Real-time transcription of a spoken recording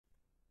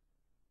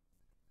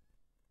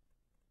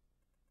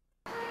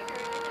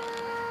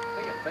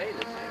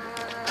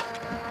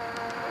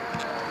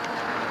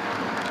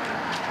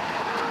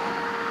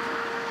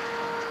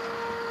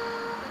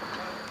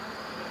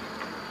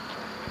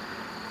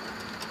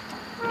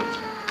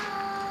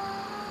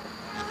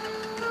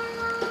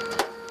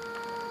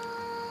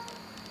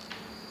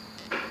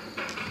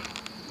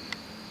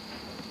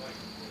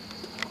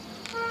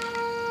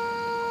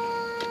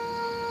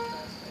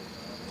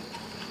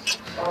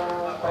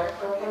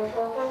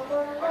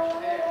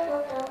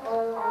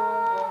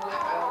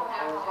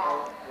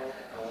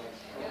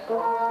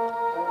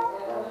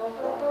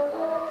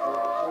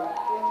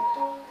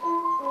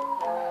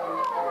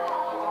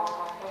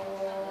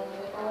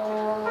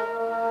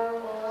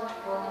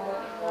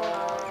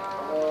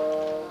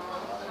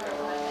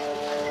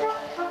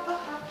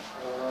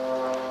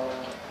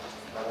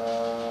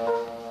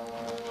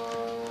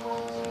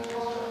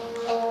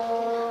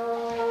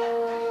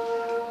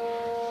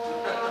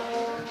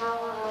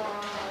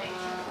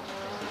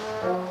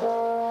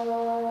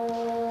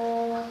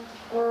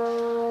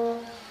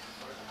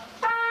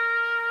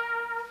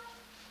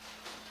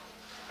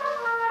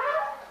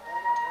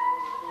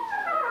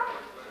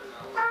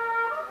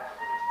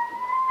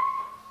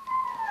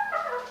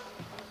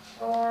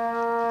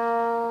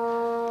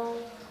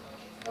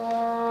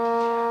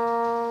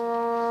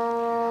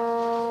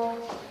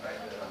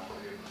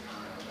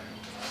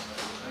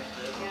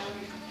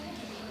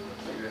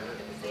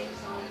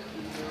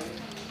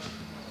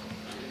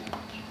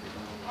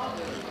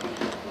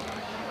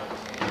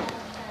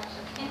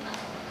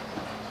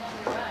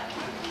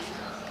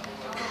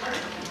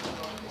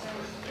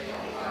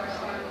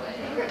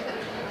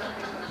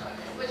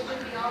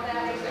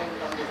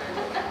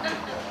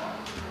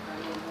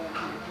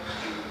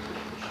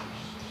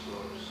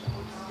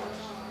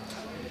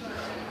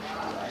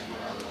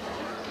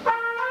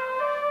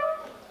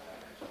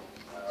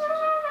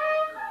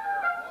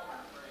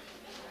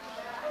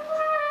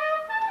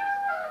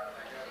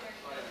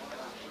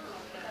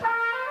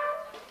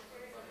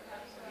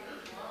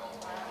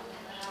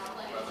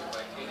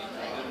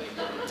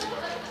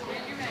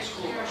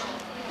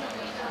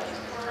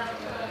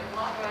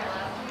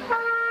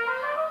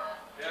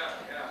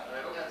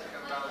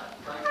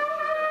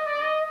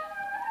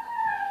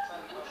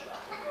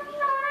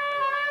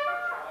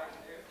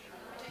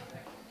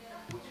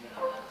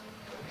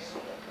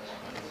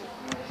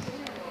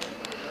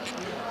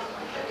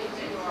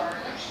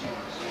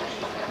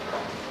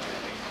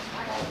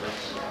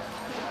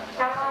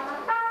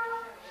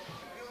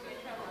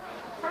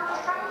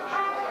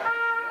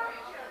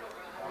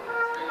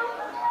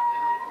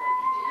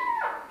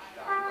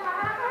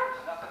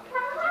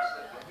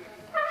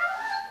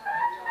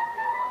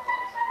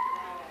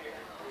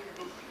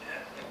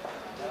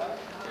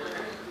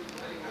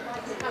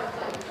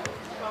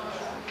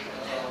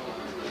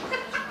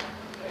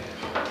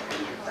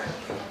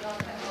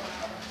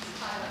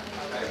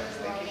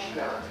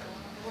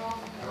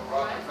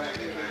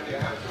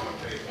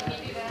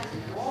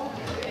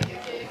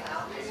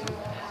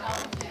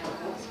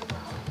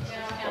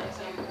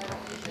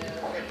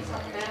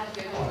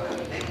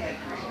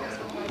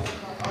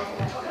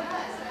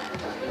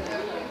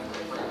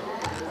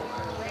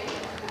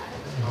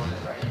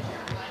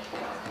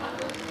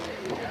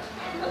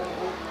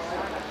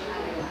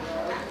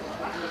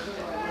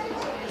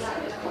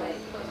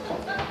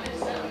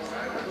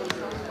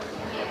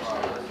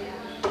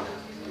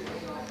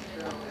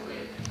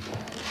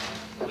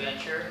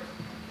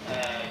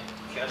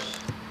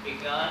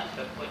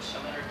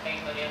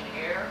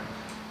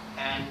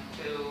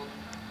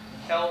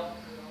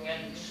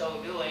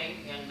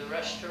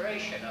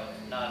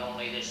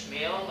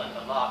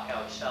lock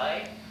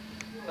outside,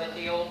 but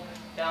the old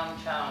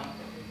downtown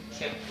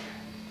Tipp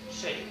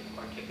City,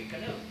 or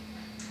Tippecanoe.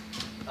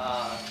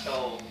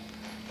 So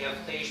if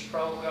these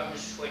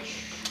programs,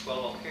 which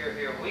will appear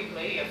here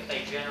weekly, if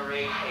they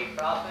generate a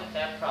profit,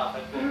 that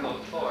profit will go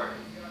toward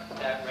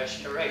that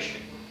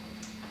restoration.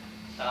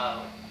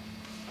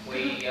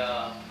 We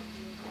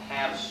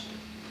have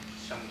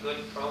some good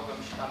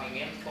programs coming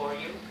in for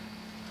you,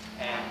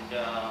 and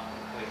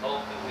we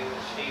hope that we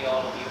will see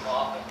all of you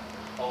often.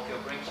 Hope you'll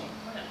bring some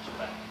friends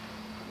back.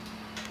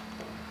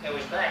 It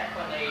was back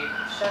when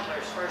the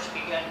settlers first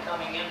began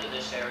coming into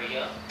this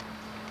area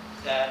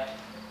that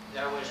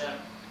there was a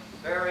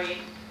very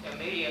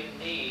immediate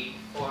need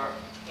for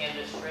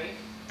industry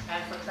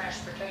and for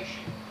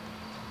transportation.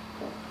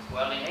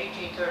 Well, in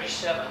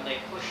 1837, they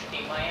pushed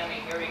the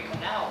Miami-Erie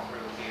Canal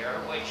through here,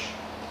 which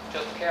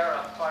took care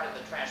of part of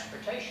the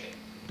transportation.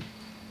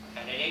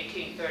 And in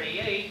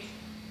 1838,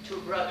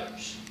 two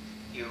brothers,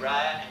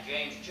 Uriah and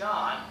James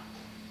John,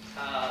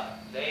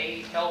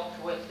 they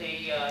helped with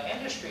the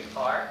industry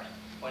part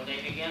when they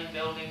began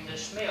building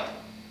this mill.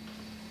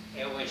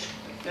 It was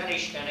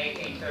finished in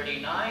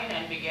 1839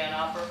 and began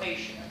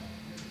operation.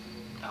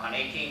 Now in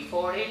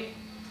 1840,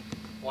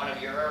 one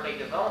of your early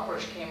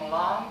developers came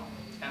along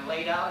and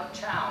laid out a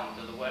town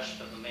to the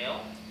west of the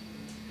mill.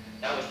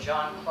 That was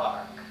John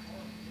Clark.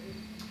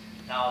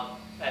 Now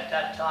at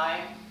that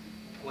time,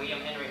 William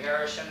Henry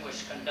Harrison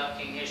was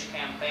conducting his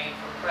campaign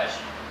for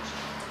president.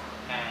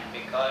 And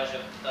because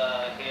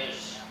of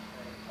his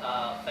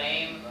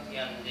fame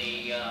in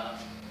the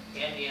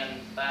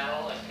Indian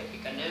battle at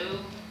Tippecanoe,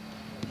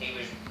 he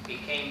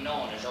became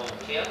known as Old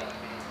Tip,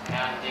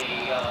 and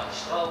the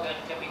slogan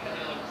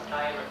Tippecanoe and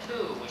Tyler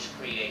too was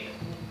created.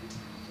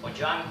 Well,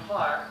 John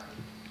Clark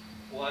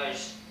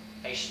was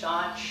a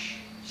staunch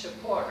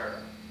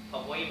supporter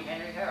of William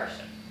Henry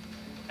Harrison,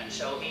 and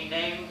so he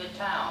named the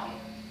town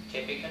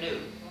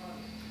Tippecanoe,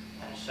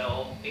 and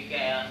so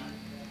began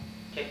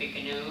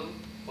Tippecanoe,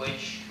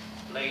 which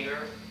later,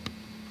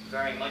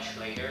 very much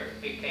later,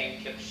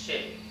 became Tipp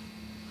City.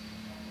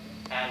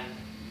 And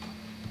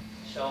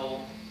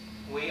so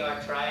we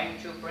are trying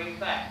to bring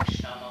back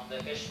some of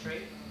the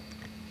history,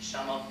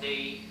 some of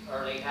the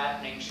early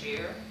happenings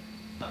here,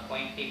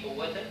 acquaint people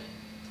with it,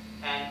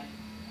 and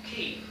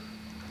keep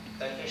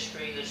the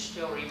history that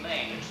still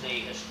remains, the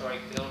historic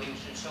buildings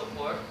and so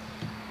forth,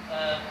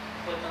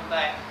 put them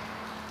back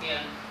in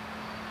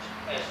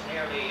as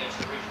nearly its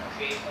original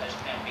shape as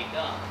can be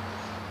done.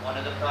 One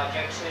of the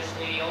projects is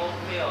the old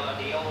mill,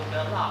 the old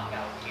lock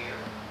out here,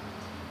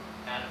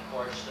 and of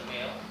course the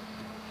mill,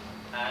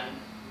 and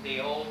the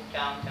old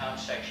downtown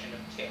section of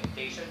Tipp.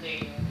 These are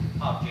the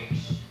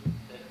objects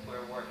that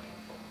we're working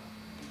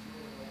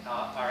for.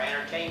 Our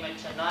entertainment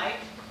tonight,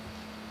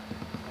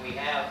 we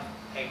have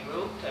a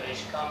group that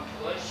has come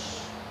to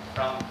us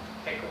from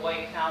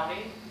Pickaway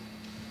County,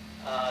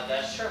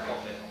 that's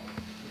Circleville,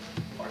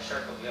 or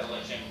Circleville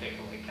is in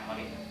Pickaway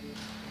County.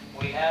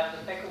 We have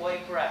the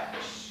Pickaway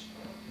Brass,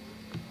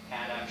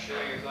 and I'm sure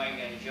you're going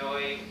to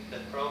enjoy the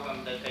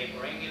program that they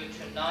bring you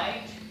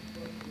tonight.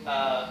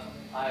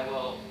 I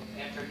will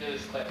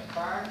introduce Cliff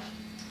Kearns,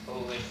 who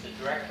is the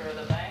director of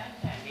the band,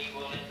 and he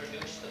will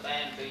introduce the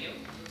band to you.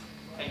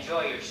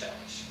 Enjoy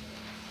yourselves.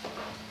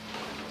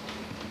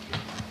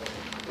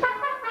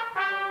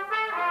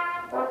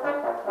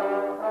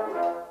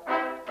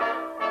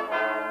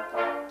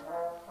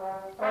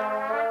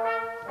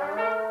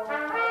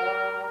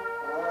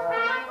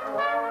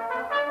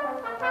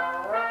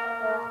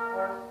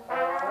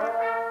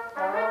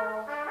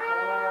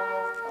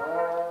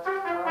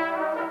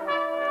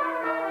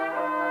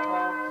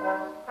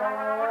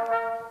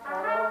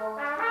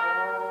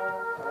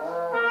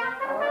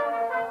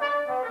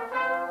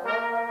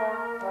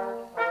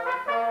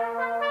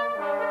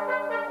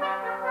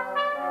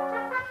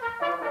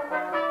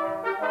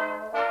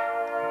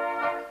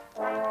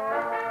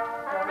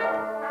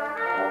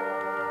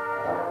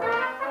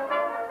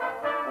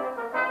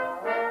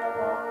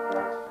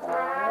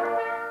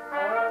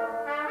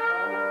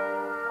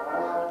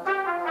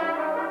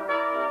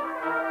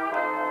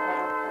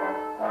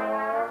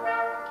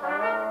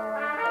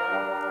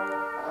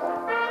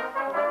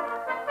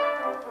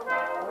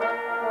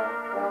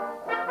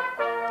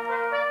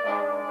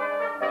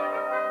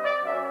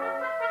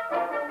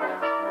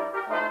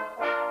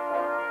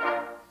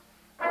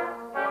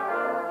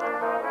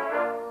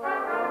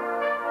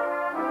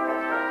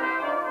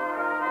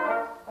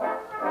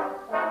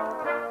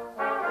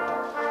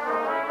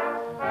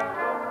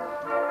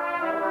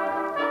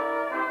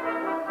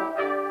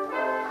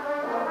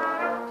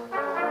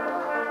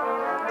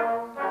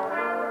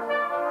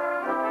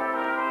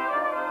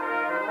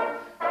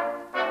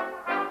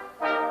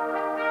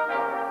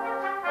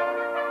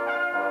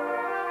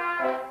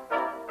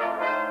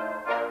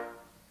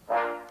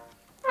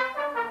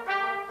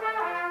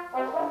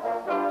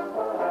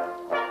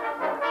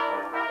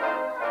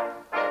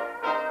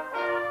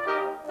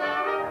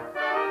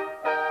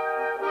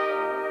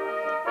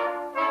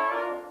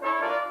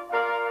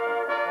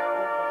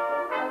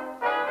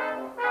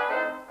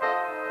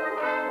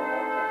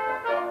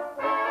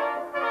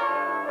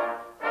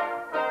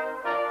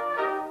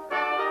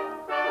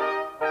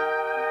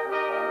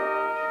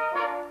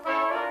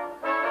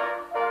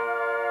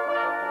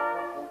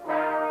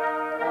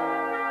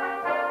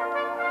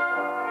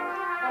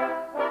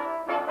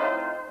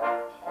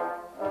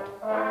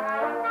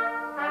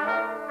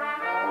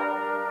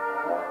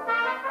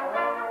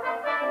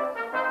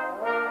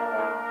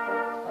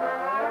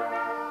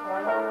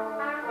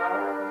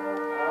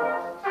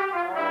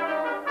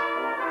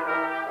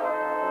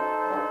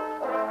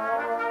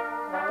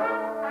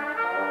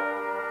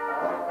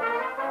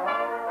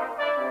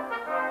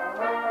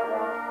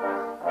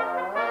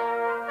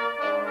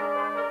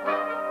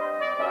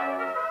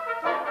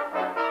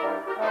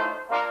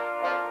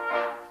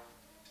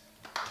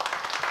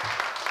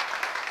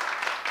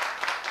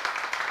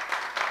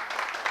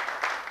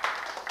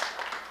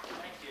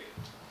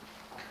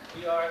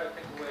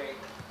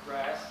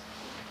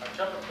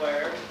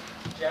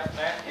 Jeff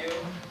Matthew,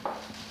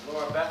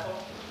 Laura Bethel,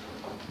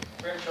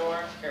 Rich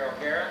Horn, Carol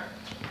Garrett,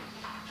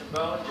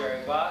 Trombone,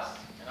 Jerry Voss,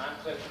 and I'm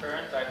Cliff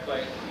Current. I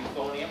play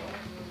Euphonium.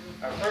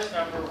 Our first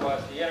number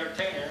was The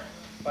Entertainer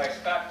by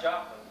Scott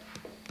Joplin,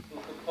 who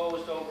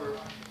composed over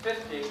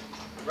 50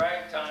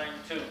 ragtime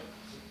tunes.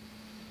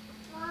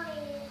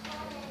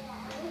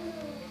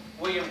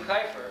 William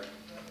Kiefer,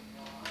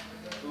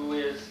 who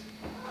is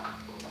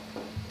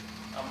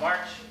a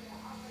march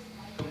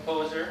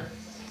composer,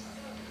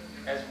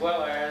 as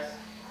well as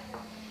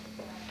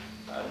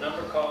a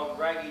number called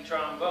Raggy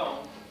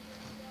Trombone.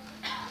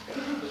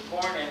 He was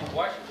born in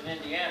Washington,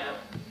 Indiana,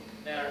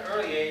 and at an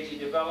early age he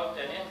developed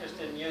an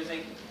interest in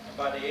music, and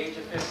by the age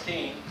of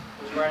 15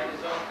 was writing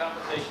his own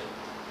compositions.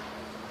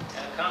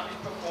 An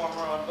accomplished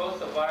performer on both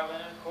the violin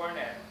and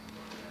cornet,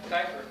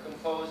 Kiefer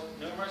composed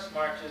numerous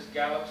marches,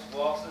 gallops,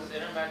 waltzes,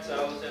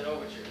 intermezzos, and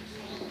overtures.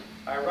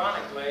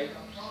 Ironically,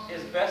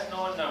 his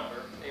best-known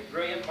number, a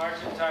brilliant march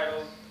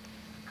entitled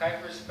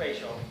Kiefer's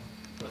Spatial,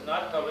 was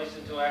not published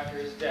until after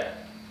his death,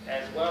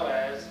 as well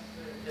as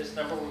this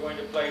number we're going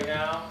to play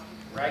now,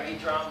 Raggy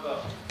Trombone.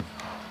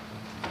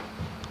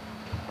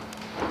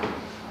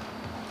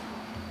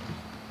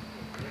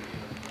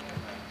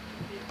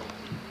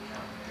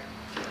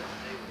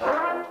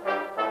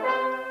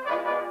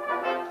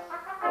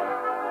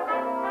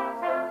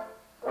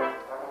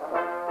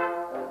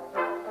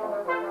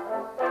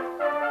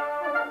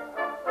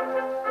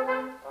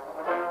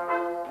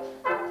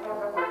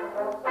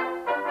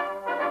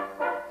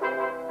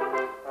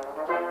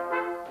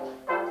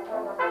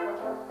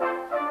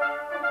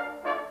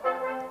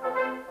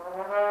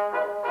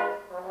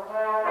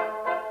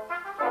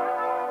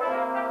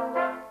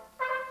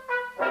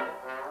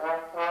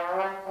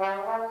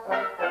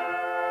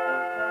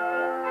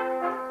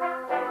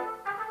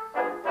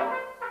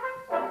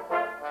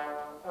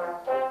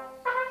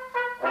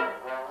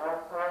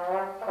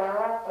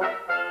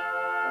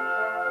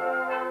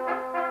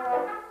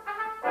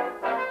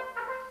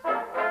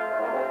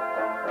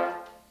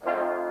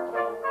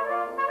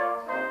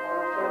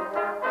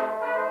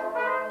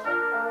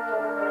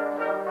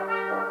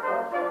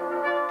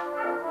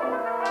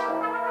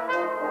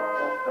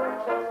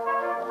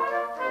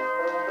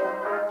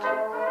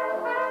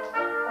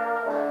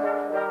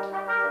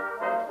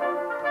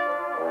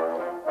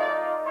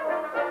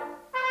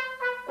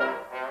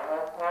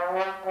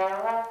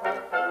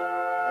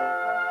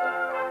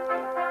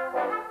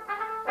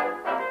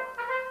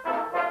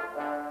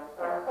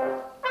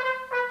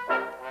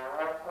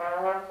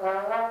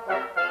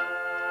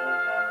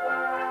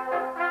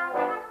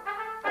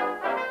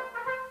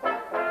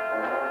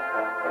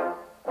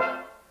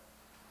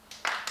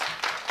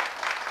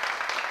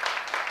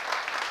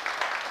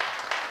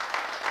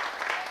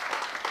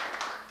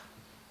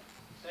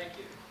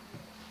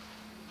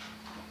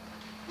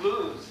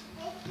 Blues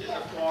is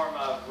a form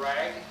of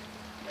rag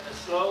and a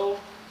slow,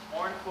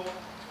 mournful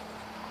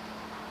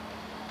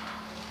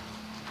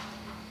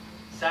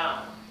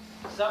sound.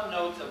 Some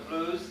notes of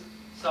blues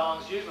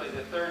songs, usually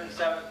the third and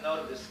seventh note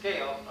of the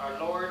scale, are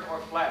lowered or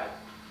flatted.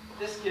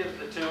 This gives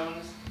the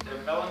tunes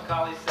their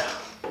melancholy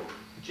sound.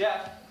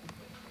 Jeff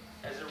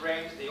has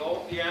arranged the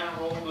old piano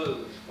roll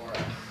blues for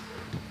us.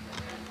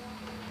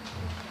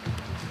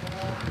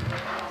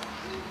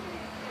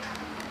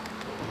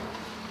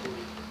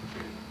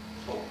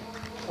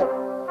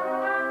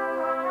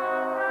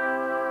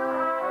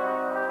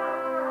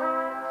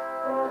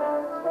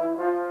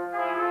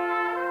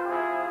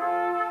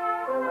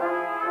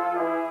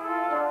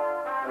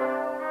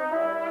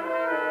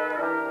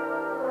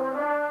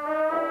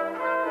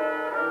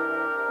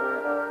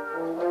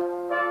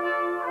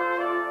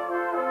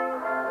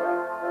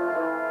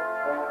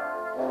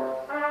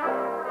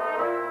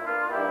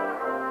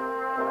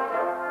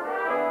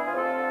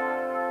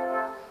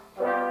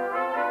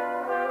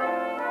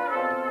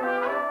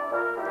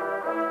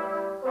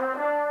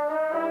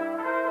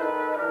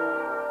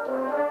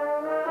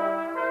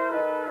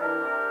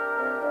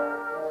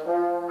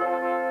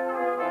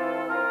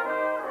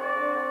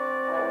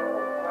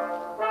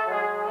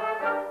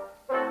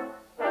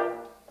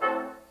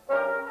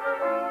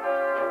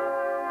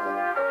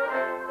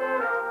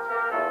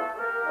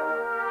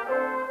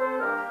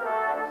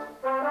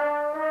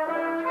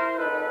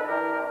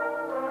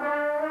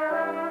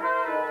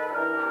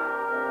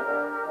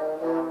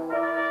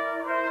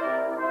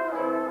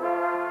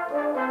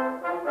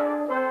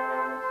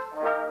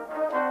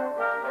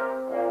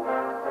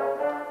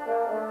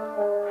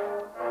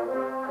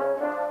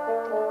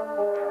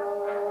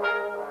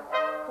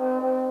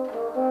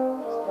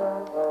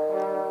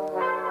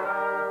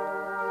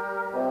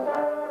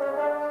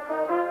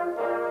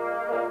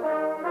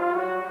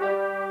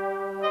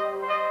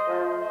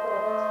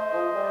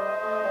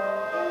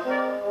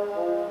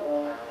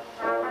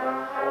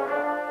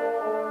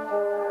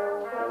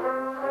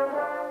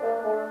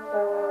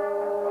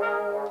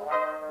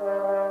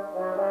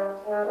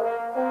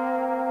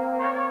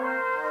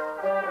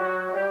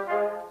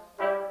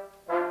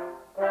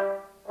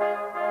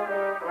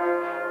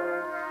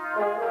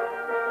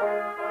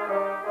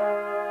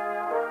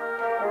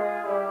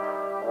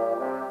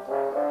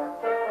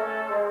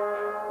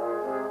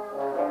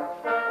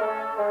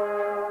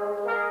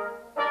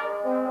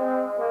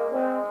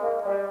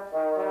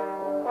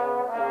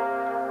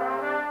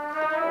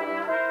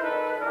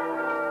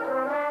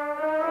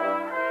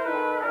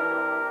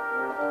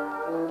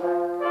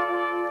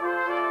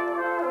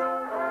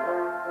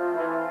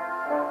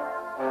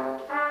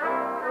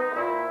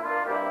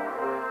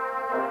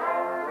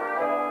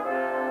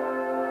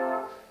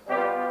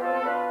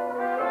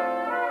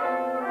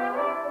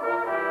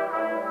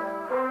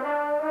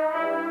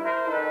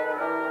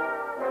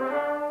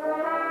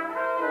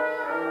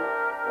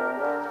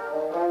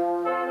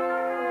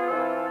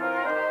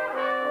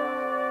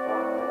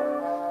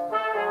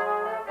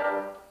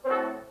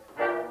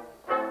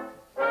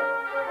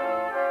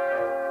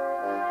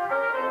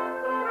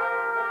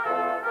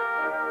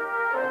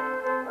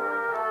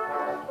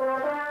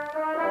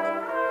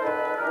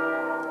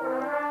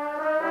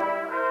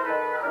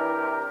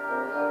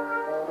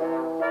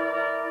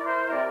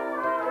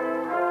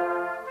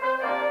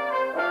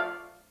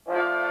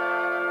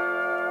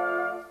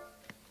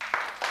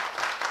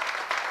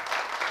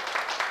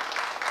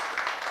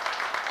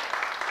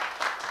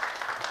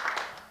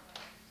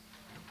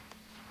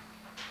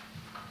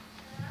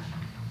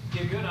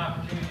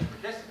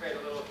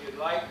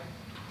 like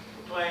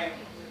playing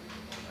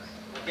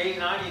the Gay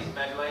 90s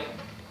medley,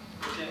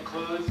 which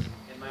includes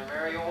In My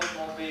Merry Old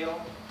Mobile,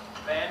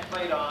 Band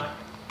Played On,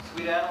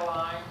 Sweet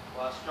Adeline,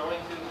 While Strolling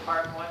Through the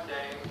Park One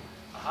Day,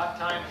 A Hot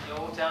Time in the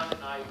Old Town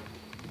Tonight,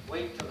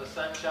 Wait Till the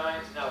Sun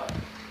Shines,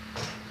 Nellie.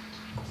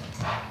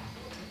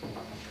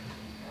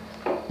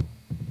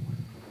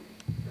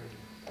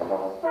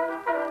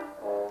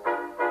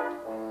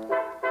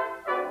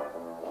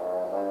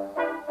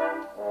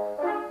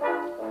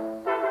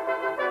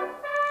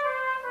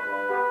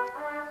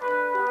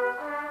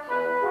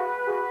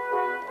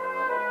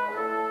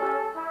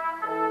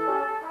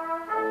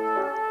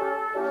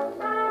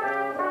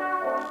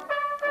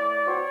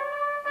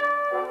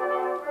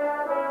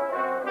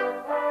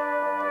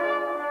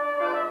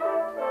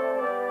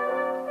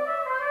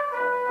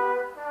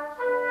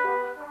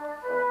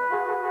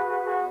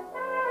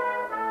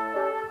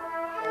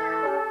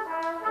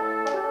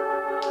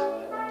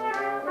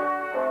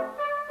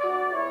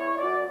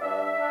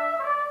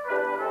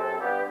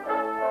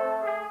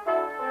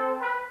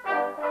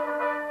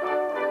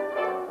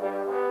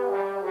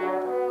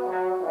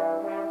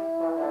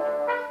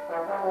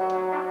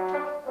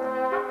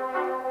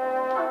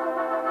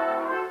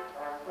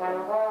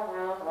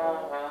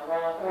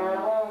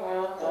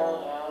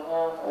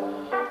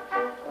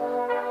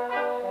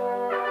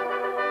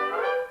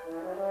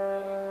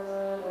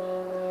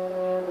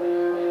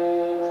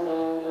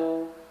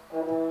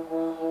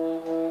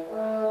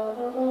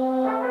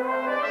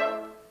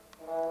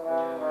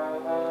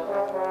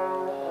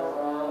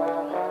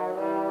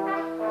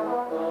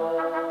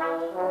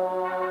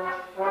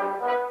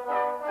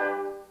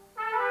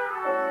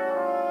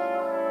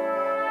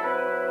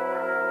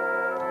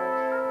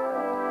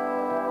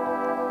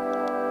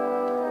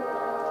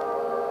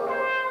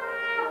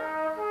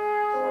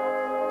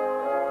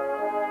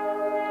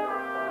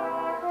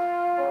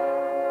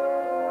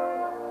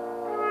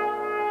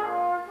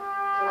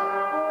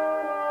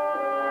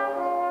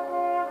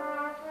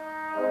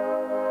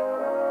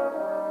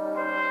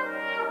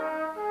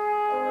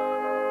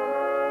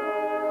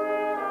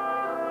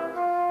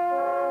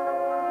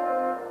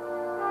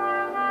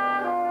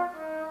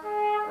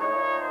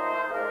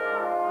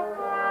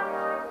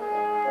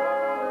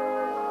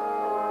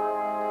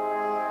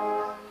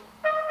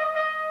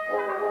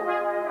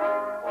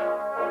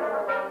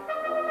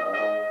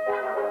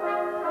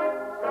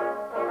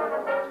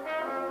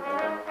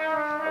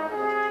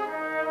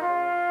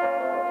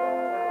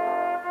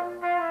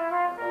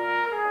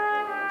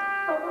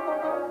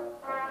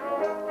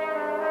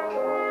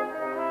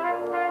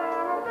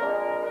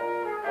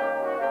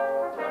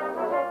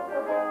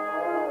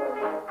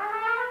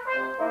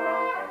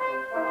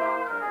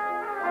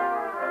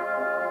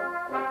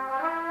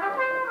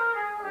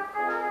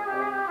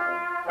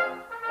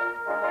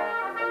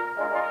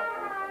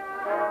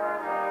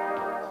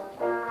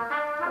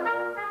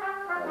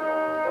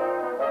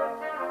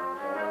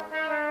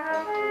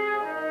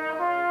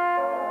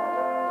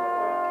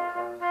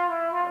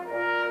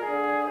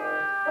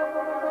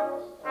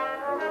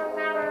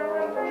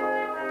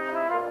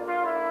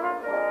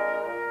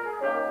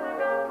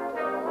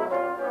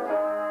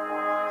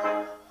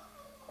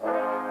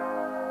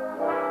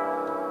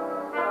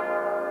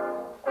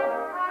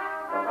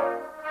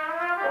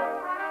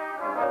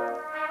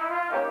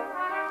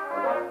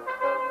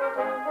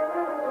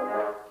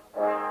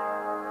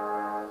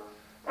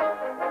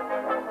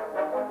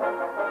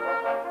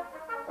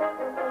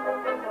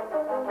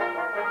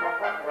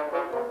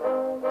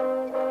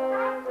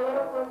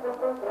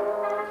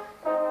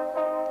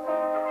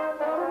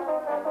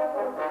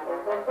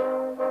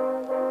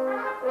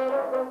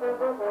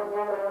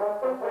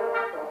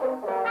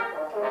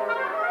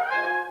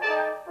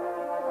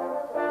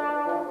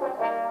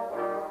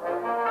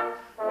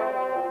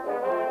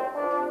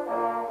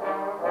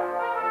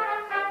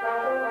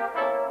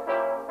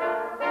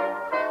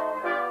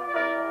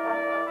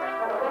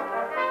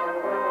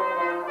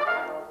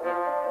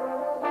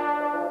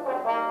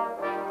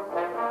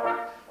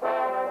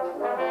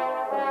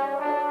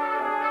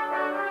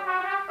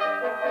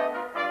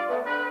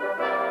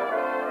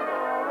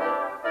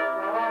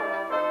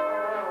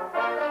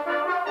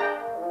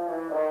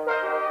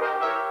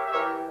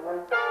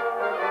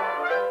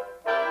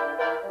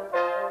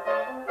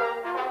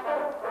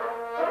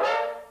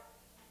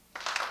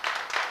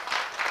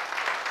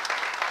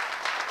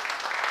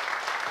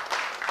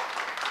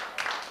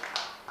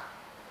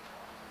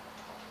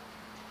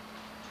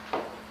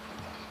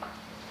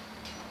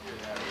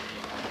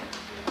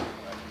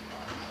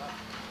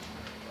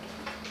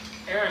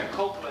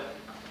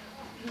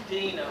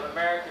 Dean of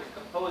American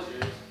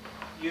Composers,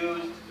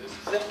 used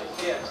simple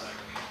gifts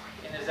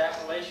in his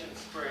Appalachian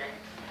Spring,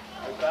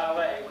 a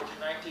ballet which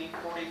in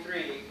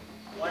 1943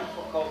 won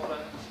for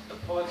Copeland the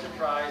Pulitzer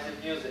Prize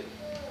in Music.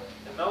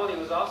 The melody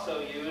was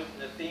also used in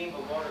the theme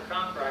of Walter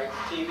Cronkite's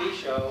TV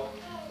show,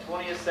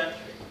 20th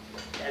Century.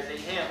 As a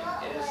hymn,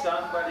 it is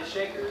sung by the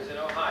Shakers in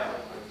Ohio.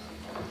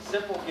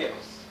 Simple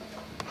Gifts.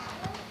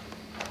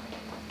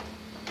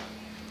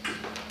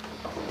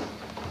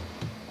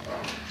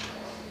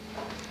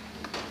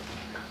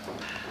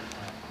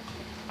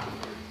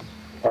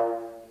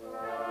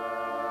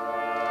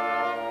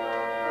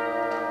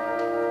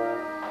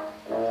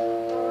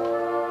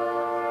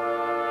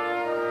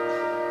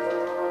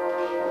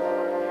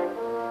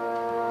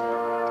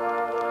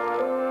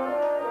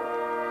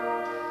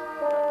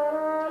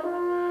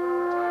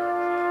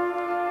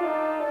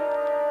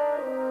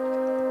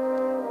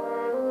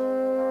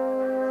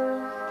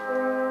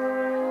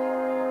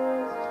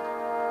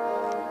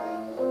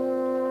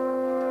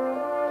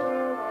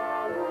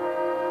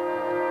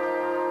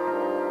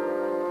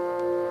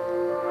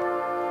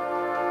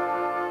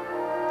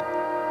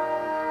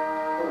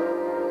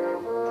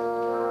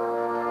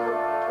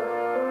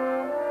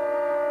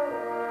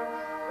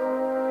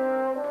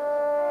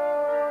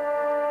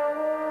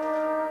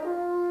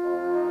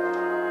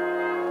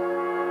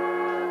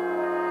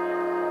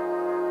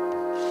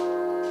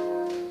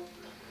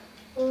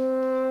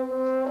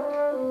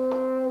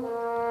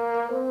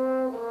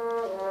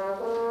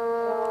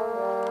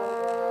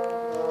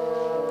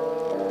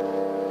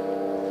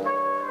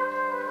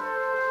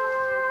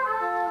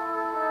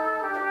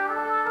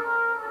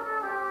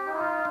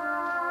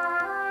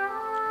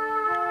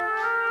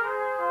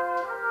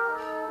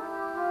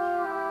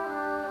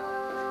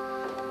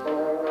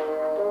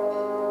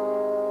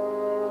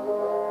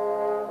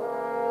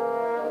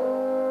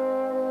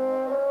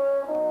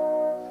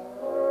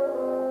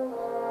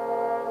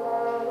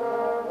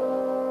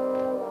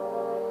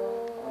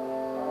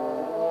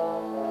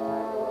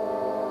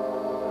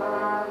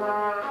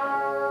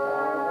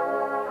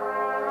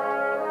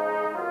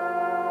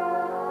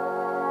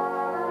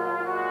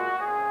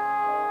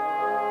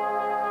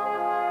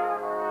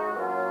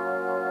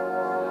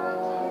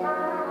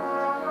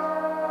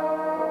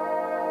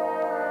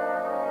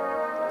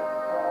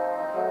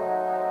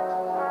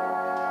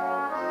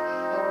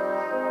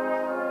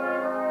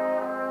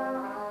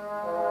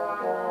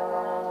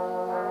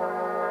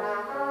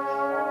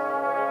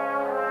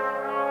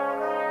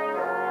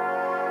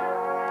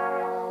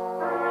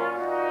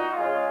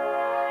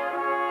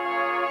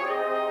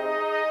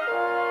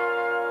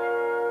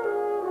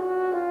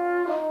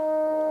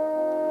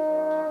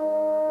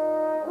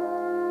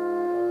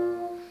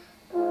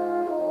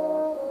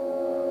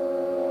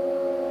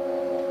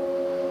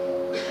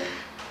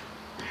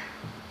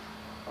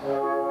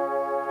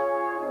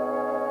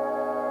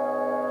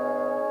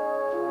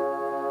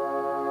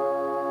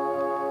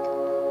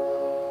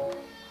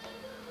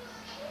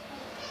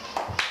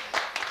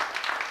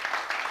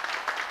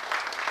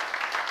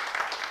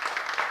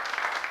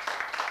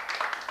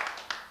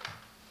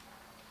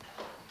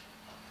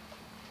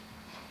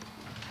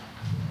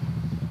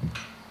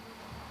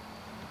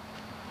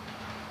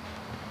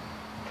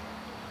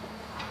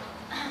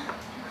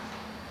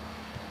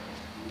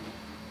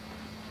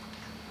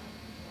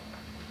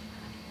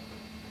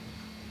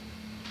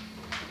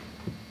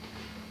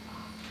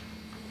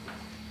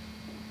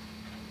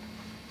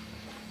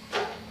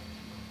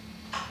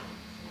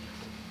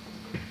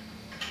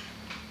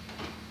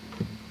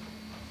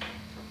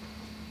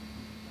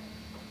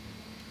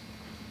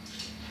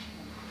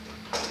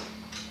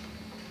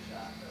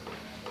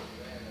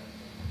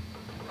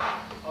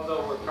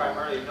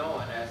 primarily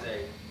known as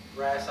a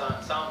brass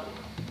ensemble.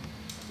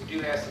 We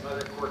do have some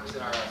other quirks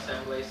in our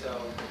assembly,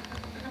 so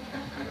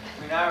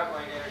we now are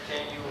going to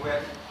entertain you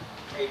with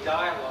a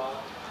dialogue,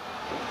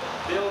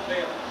 Bill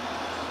Bailey.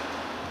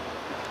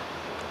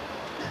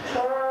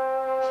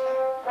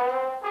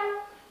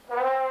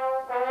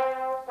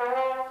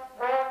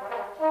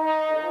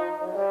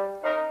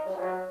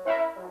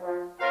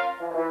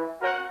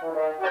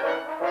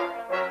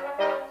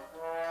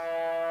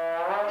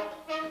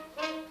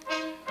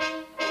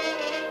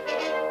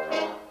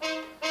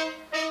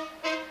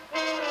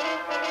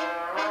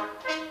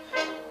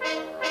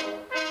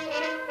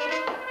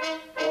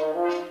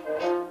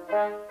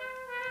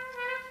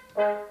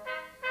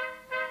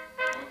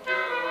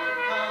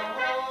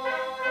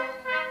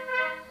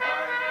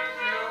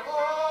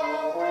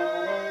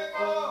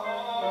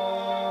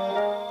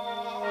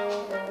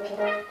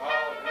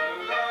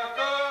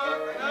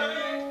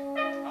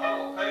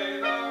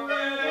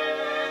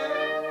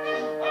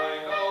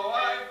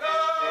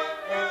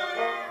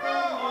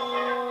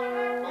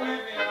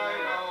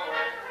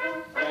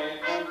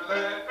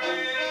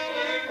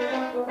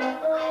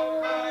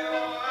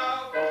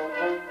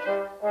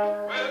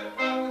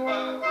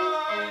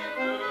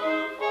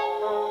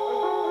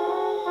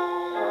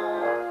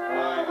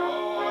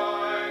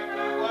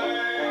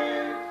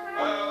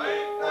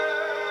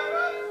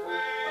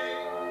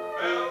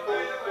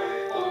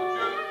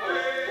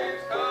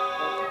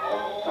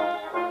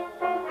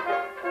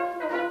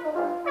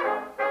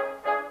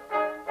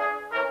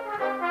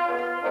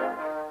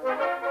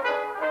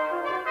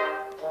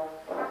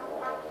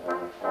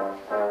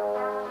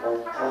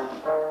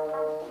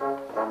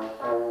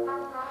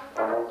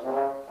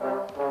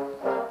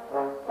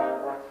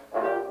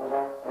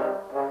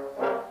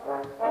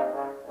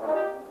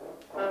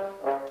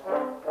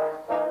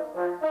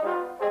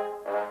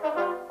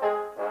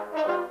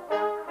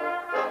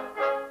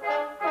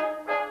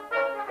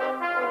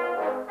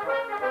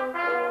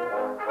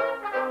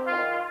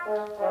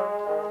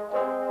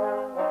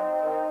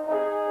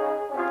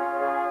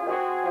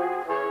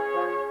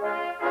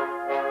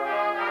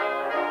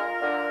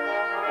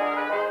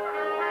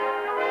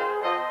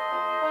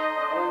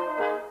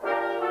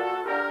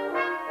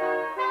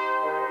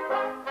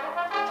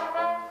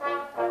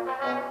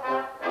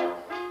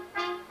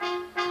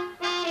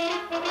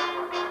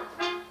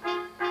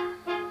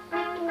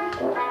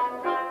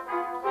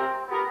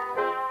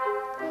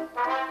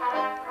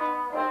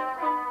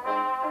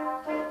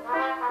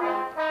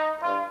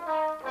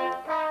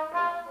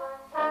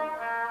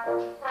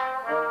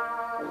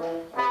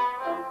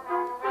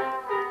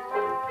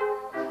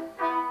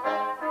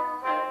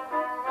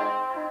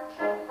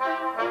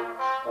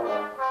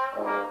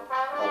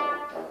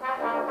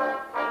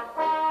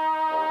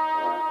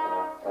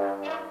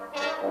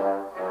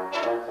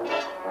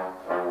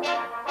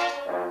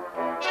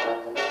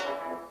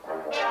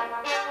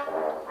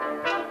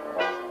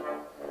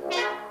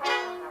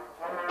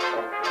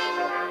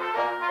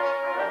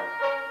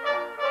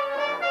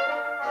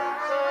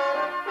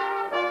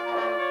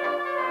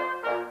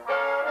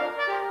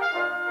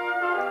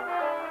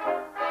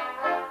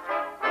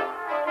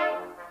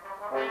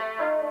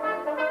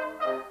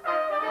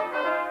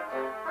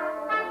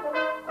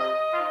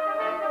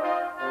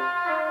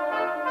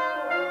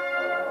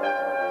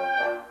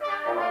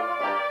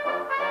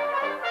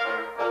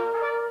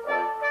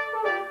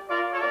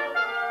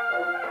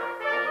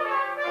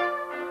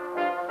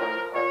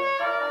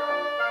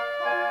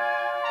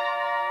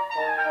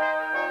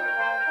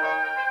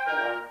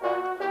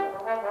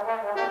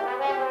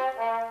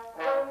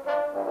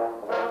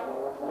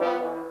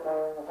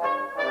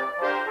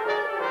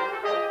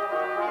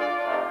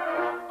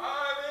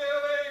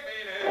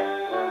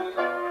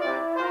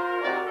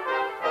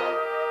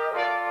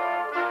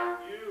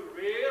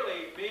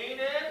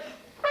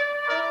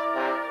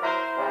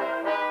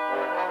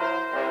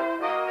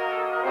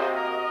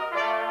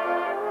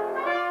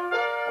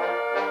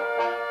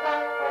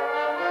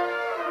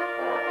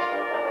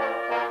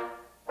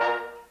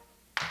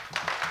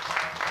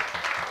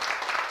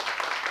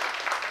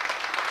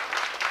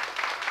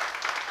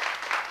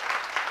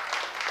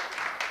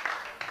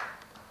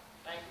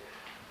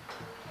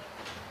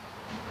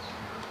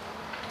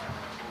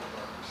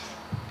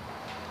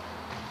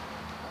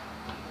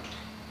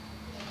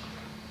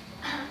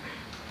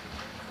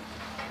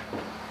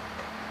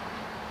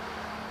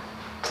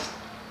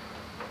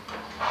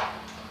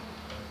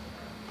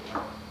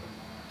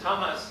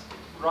 Thomas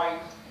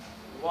Wright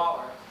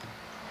Waller,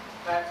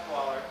 Fats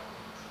Waller,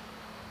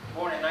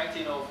 born in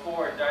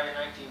 1904 and died in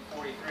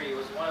 1943,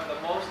 was one of the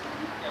most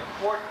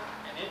important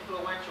and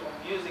influential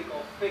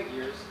musical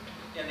figures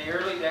in the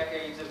early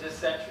decades of this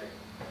century.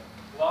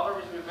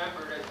 Waller is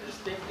remembered as a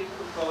distinctive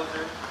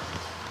composer,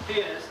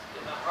 pianist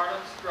in the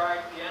Harlem Stride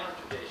piano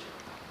tradition,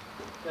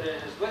 but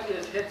it is with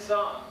his hit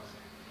songs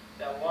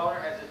that Waller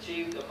has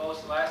achieved the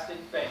most lasting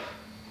fame.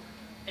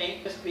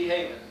 Ain't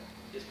Misbehavin'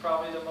 is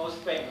probably the most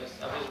famous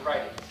of his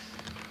writings.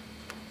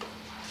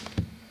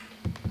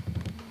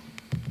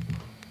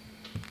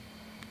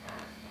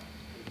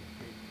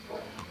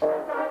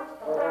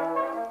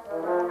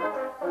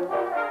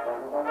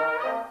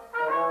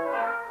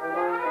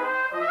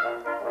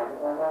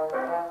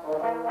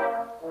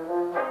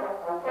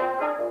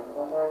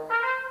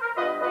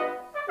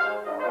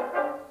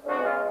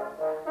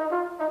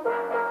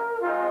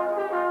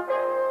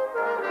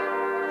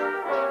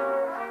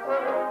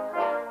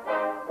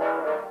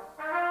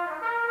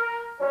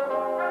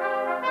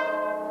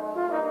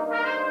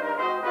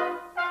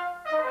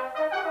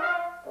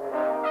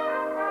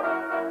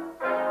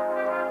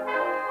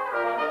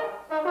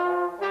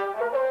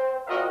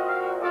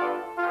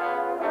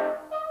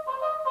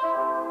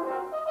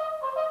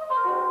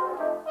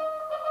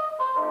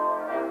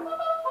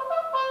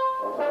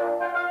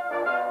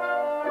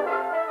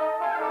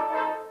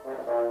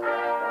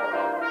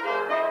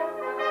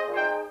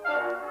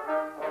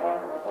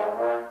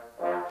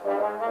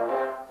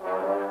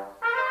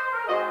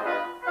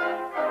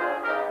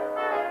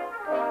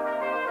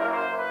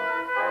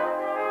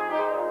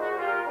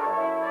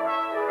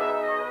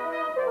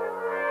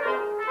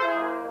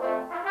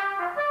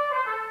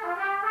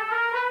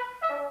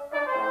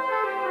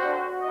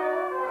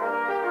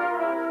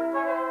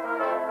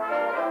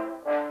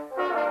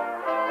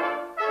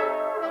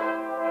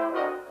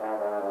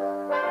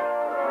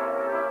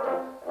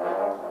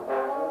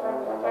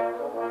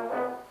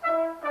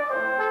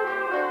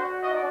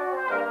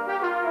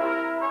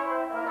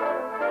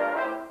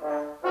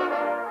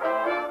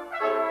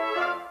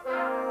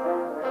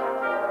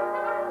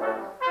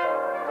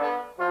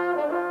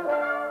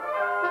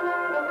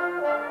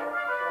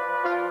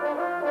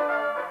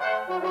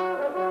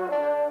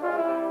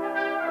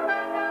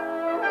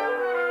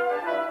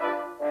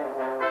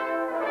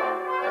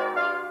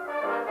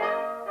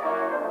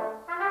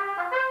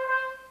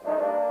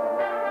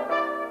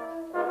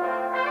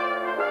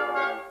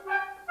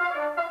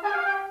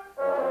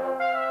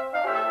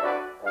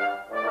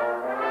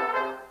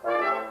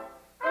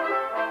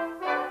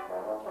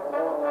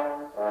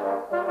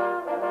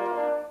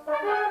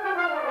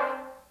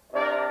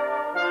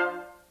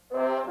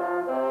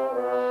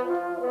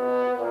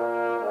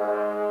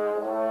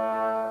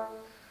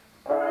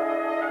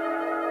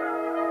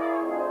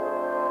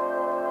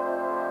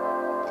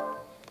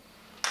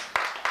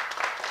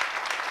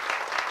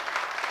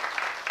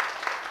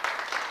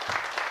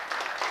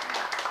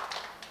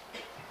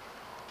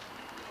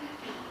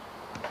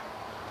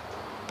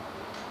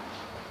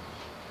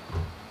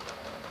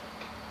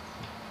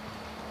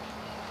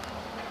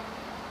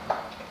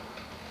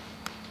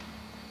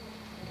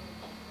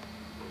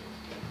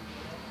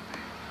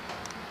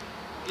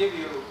 give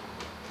you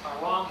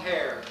our long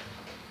hair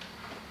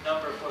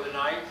number for the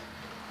night.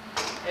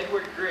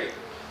 Edward Grieg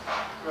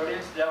wrote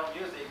incidental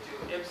music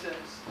to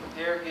Ibsen's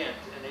Peer Gynt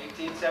in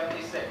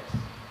 1876.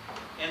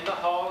 In the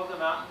Hall of the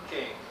Mountain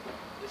King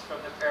is from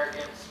the Peer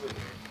Gynt suite.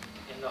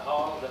 In the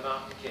Hall of the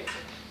Mountain King.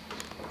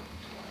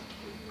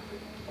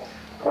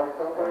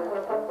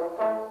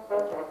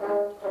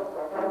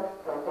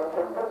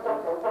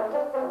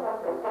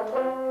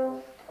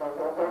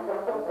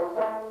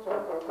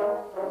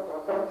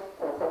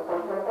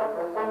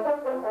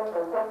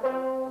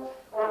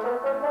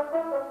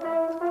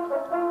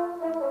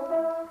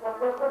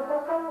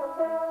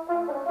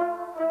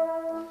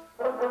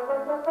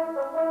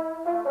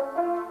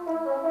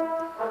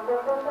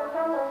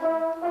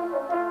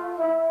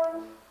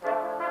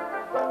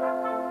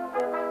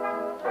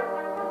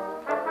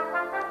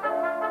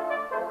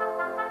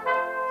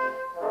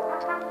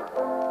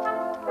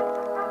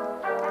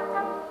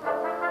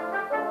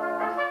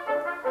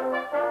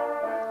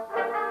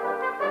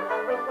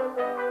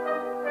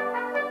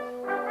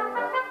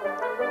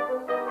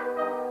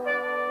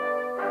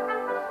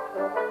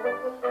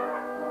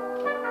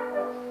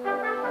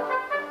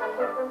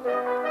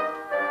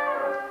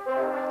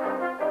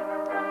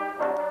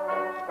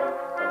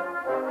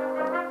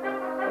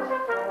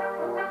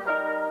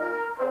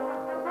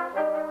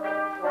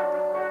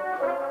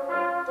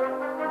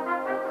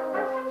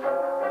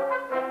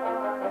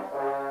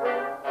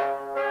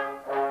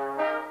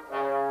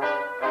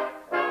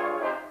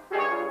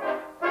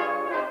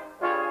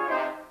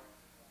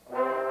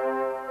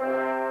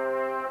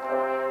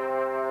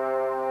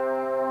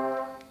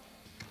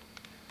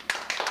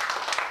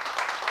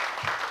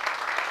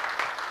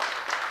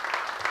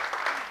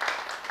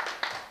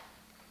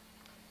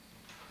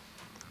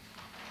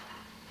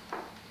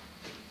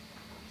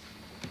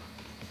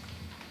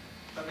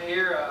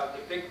 Here,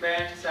 the big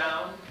band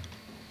sound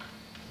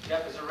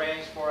Jeff has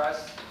arranged for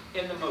us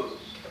in the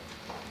Moose.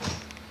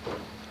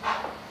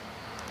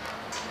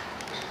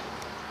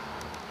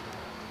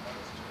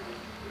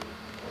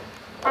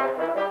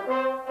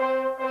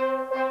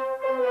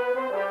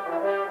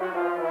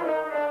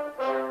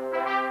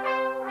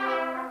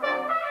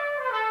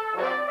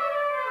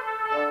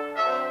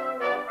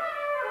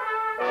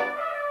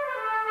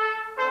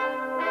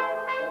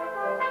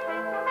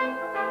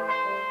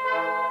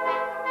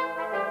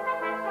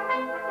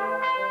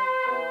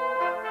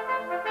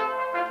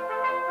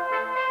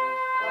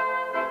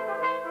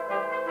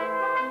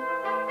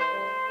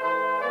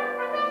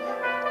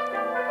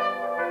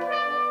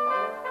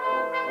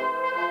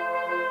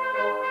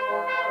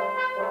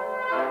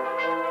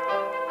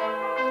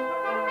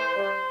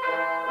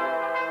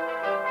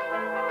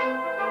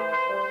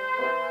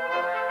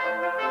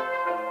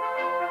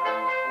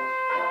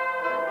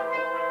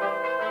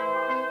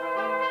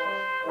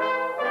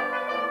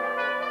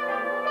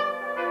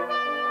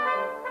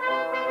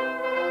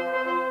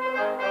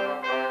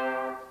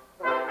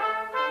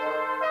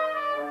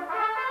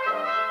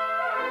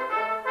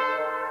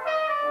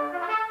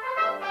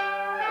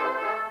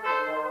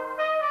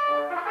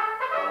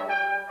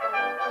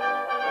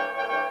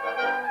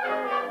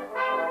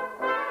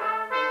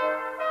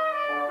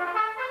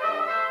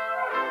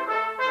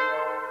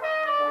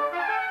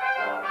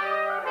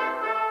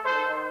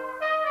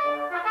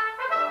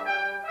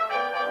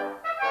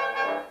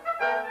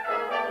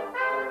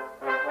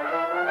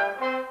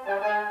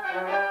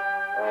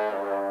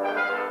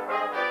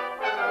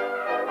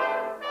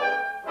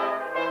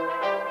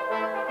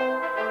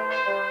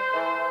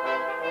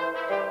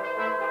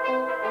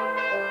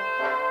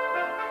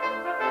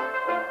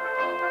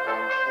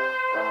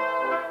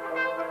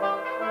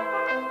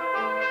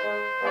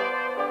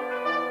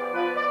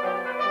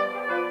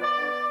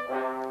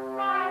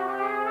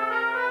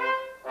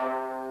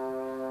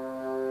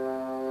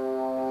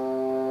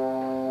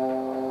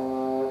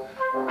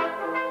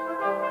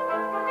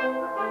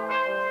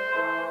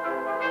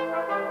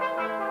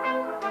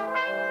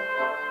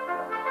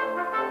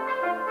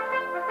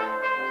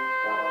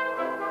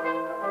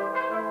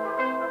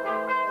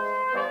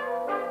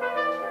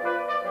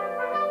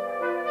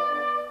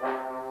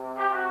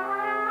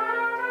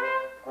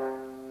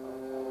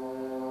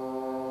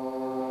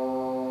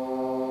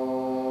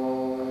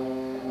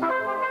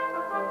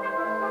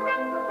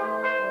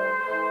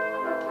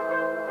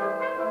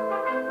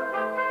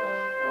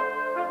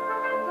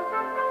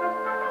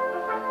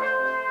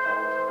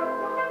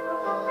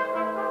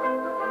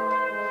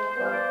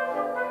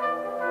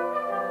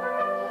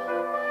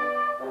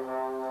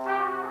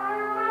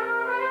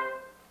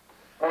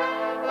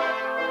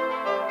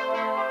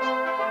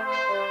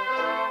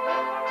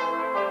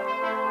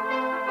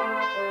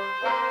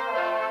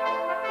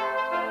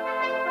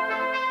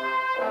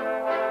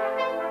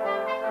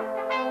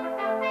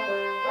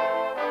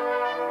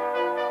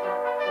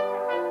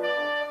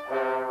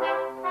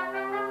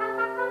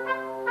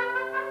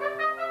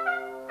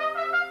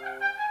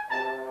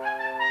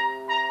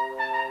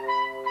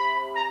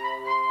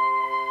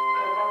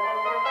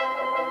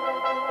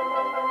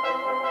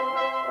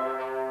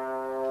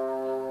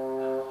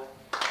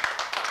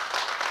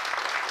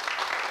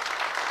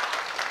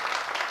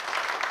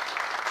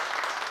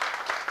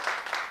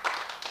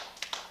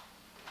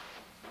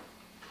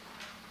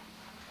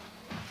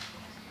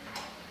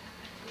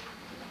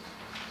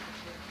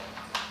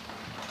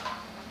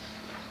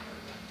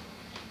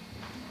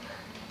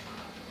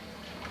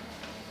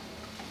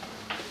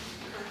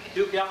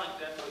 Duke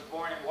Ellington was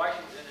born in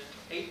Washington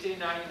in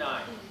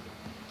 1899.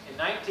 In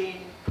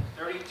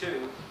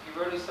 1932, he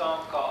wrote a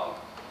song called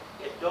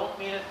 "It Don't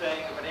Mean a Thing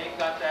If It Ain't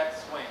Got That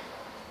Swing."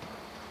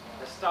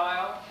 The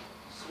style,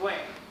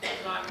 swing, is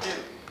not new.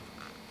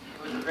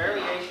 It was a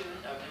variation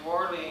of New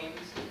Orleans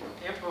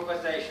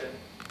improvisation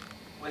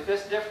with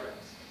this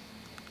difference: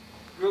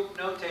 group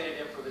notated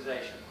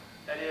improvisation.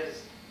 That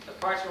is, the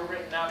parts were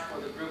written out for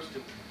the groups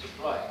to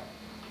play.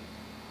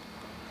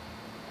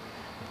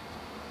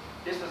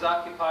 This was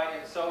occupied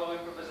in solo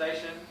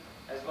improvisation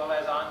as well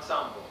as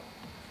ensemble.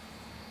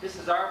 This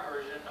is our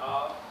version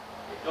of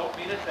 "It Don't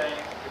Mean a Thing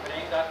If It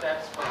Ain't Got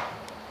That Swing."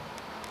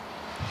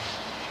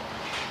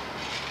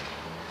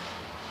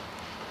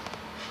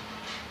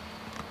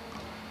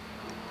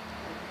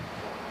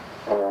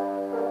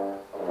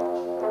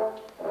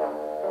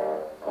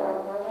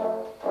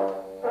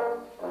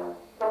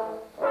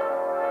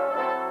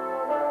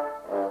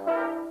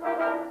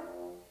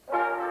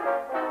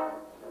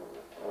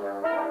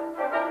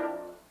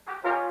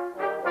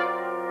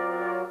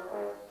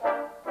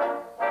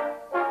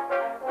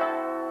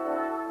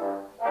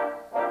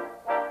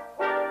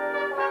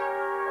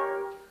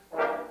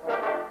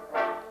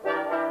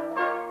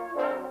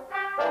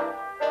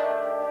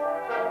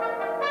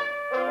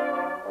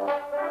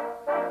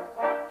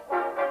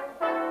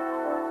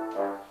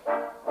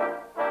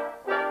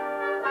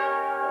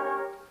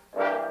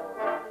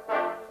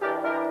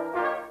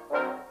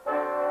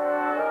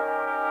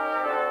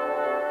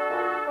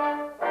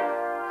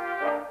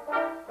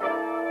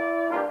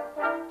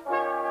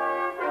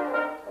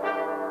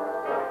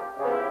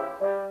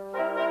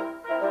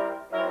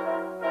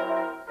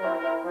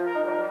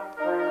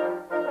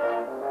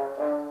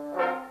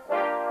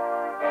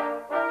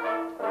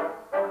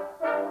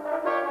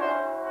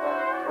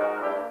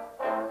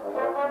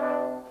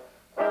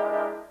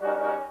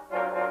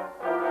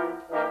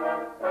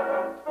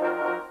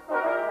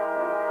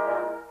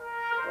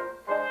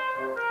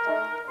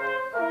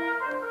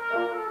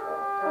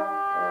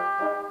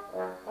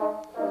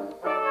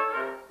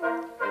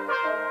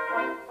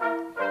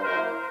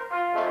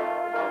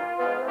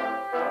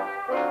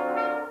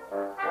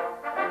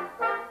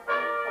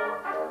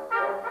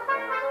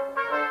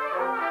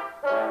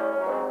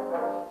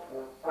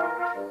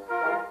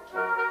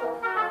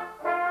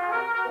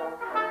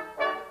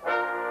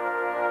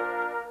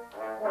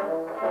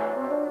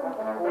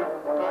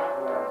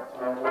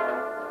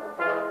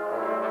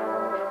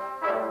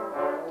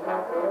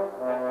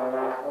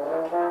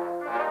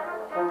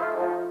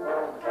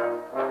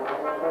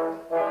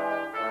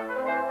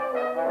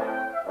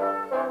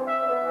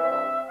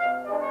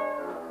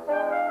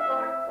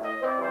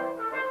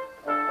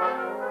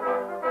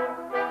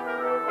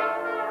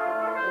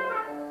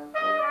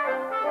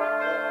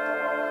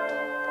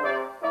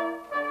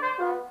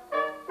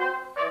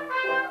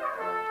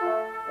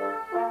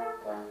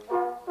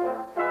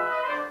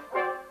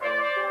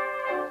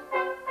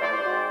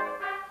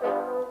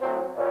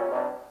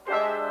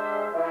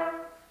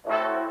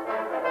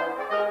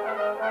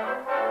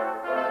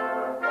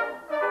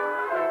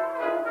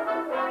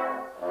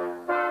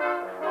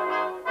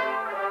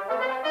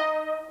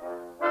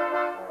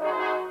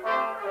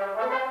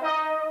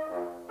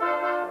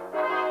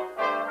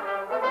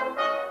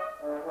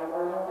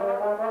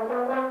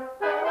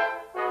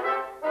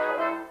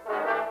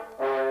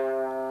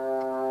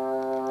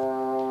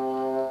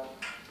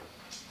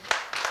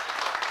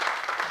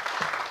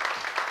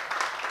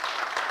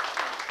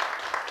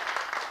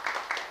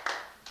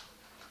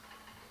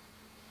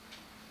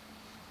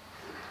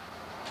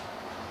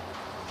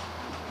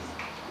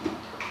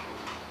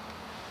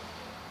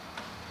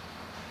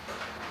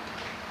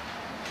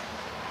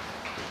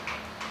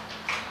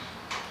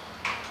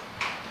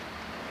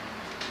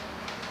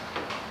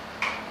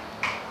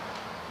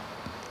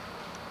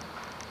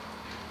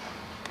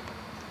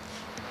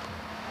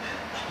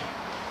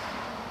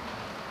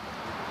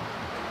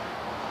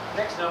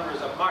 Next number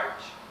is a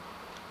march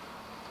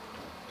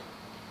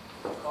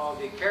called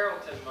the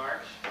Carrolton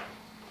March,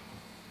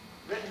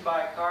 written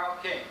by Carl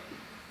King,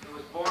 who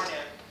was born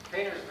in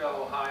Paintersville,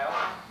 Ohio.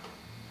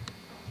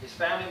 His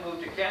family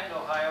moved to Canton,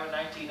 Ohio in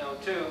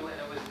 1902, and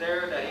it was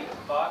there that he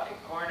bought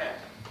a cornet.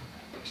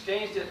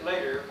 Exchanged it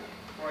later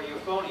for a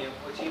euphonium,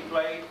 which he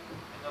played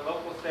in the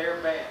local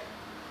Thayer band.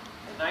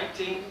 In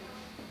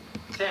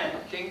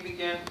 1910, King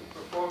began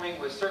performing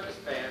with circus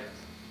bands,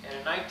 and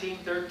in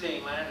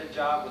 1913 landed a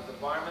job with the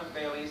Barnum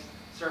Bailey's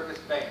Circus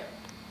Band.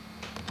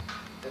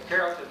 The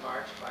Carrolton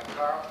March by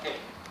Carl King.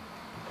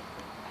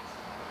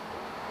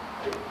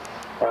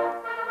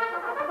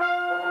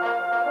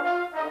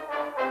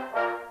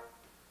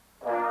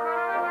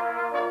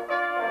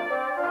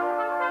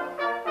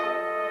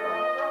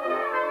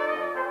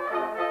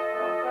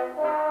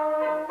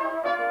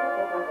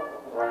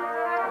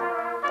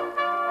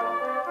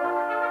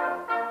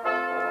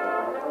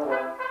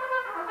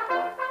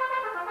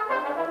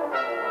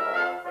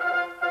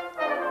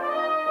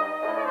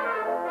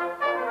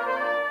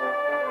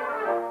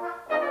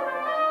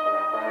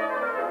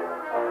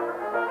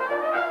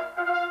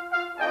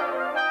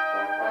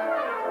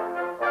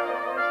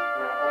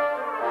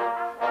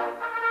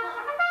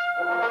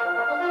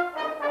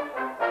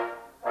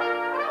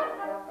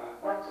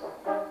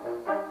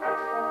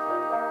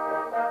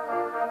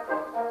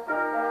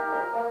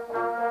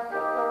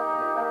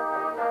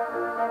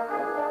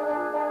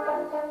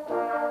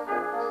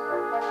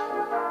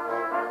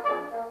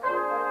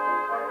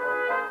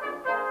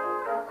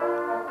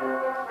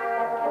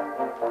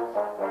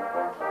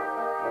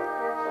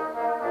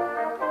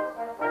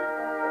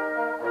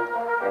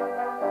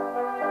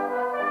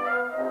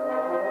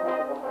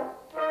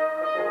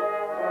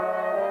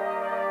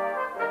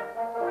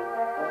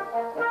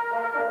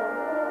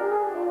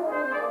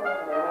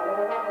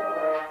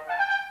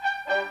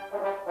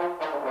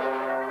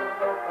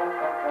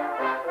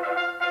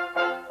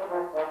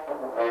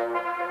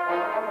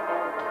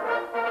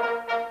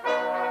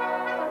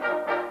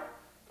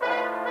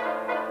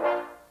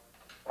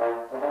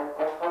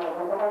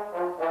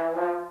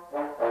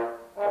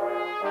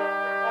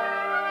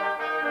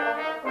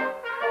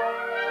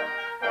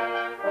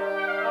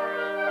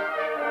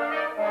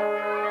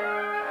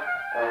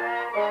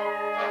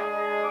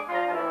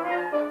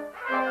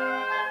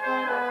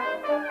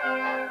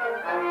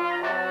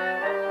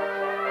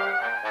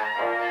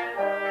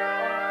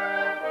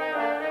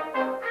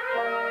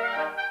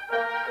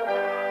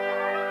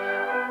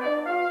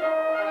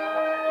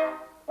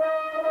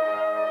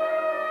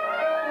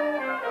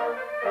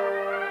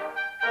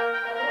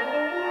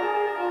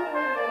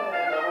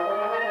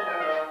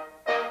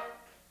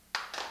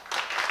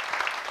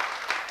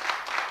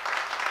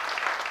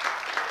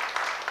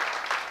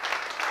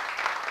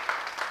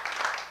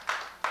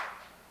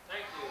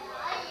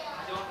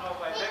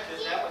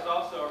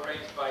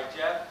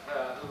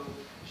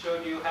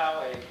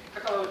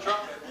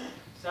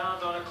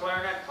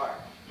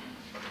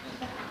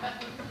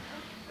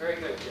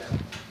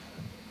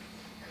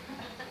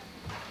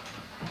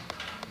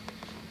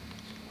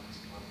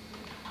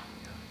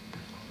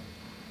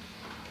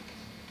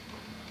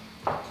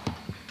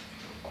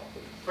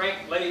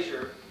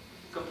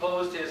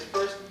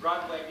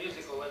 Broadway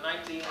musical in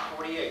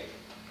 1948.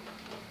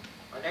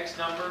 Our next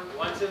number,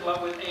 Once in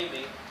Love with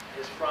Amy,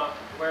 is from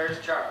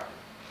Where's Charlie?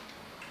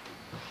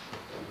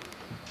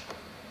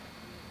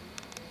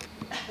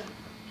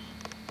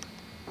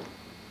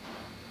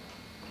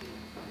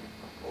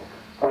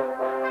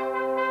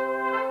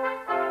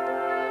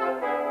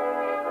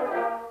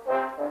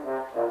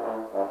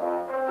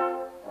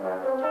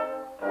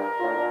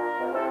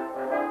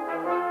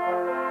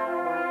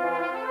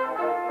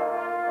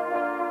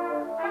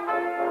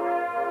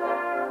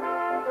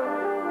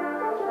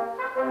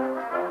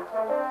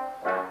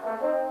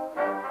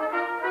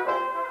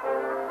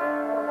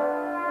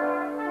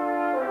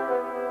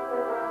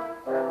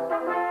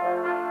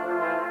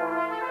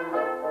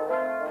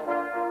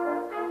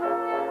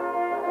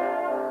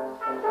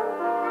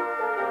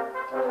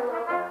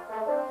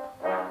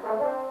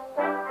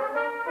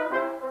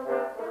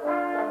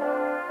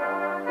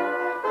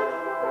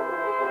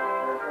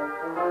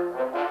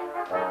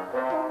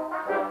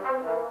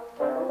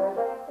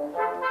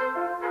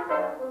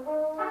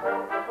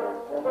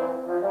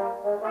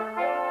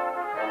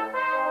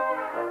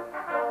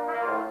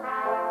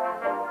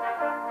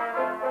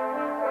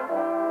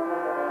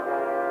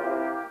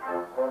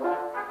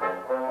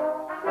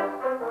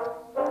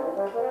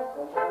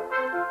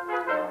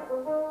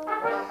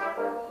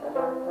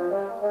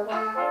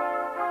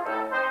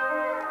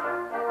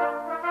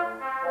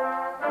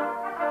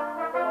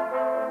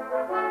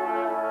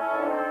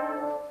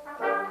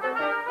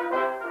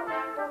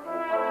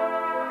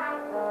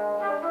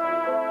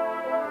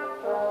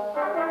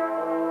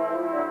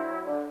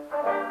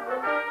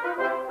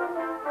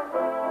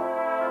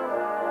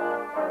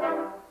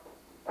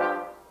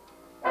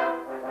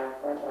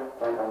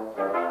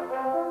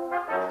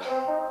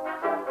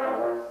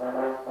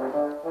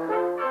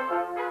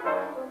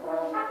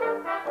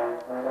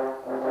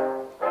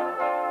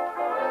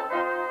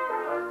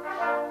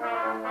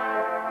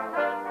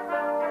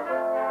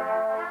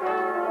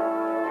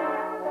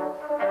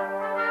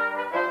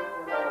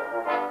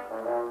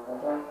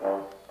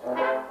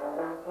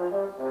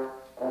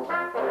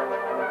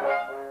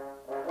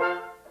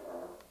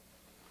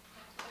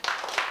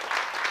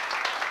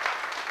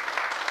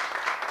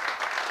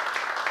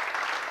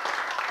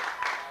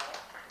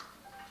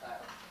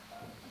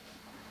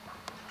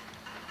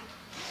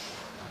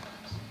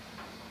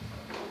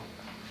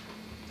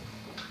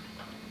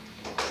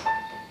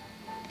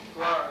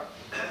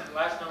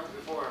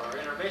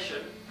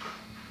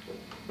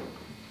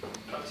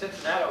 From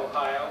Cincinnati,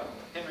 Ohio,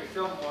 Henry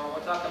Fillmore.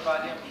 We'll talk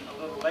about him a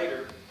little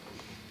later.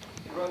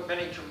 He wrote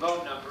many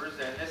trombone numbers,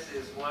 and this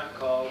is one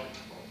called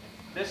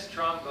Miss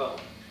Trombone.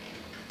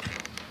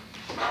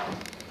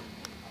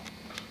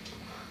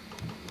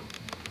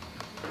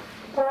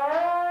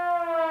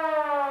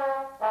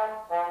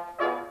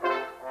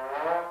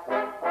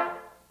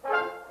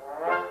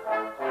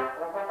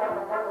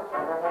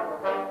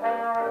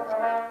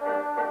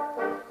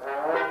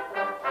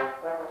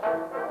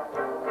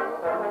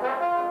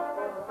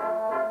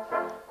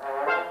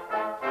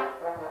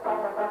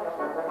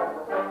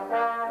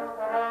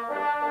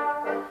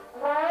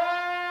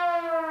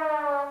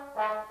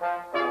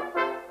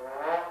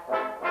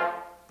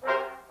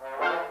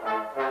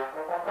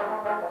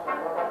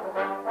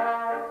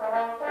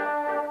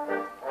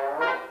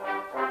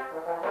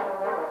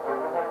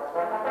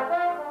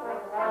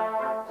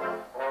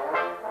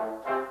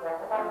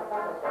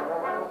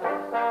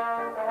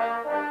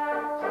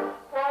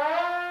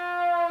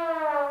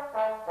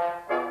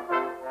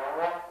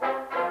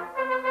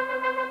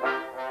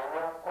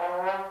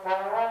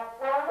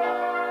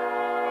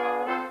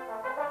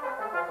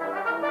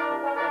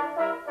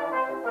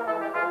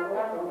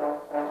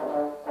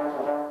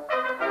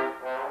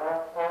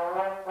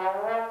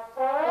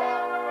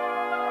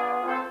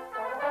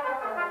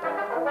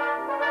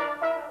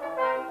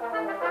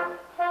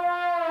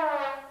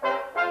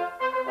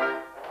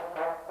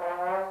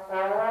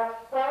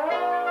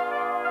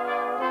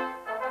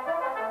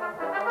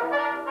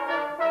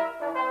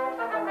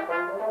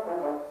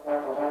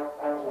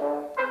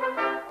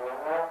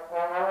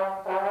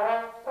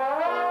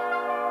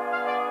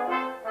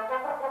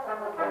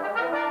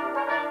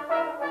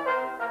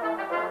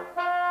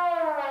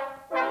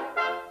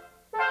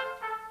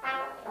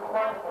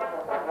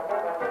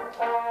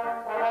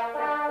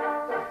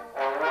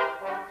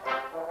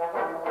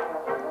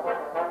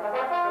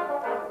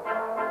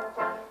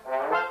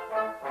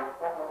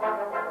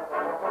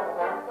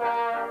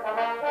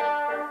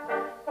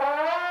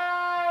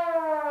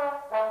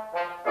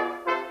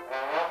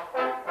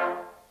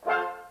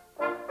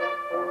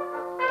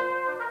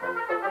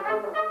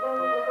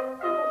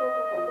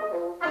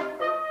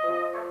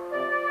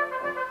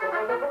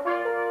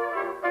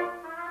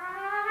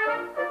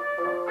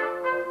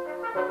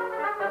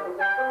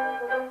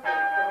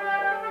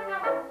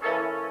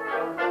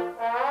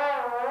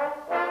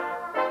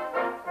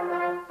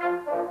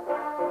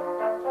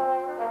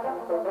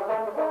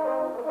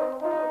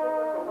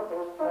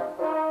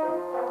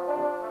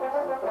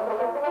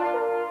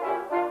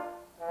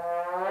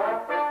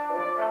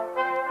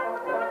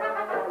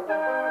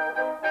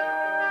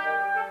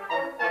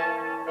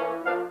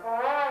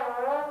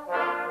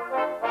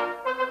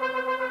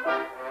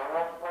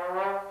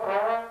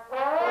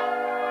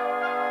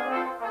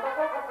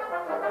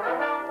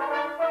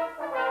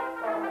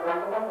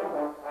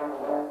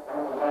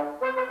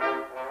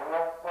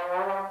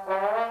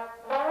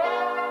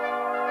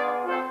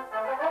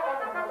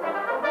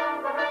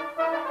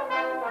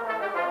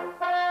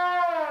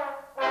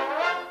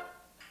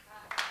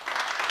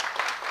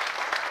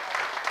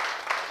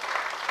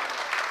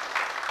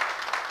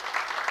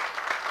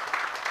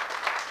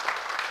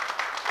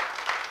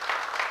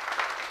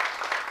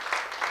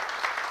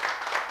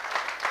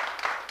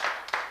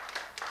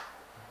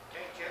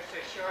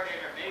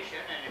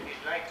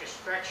 like to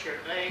stretch your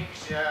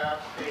legs a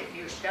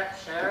few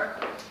steps there,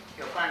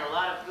 you'll find a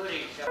lot of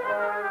goodies.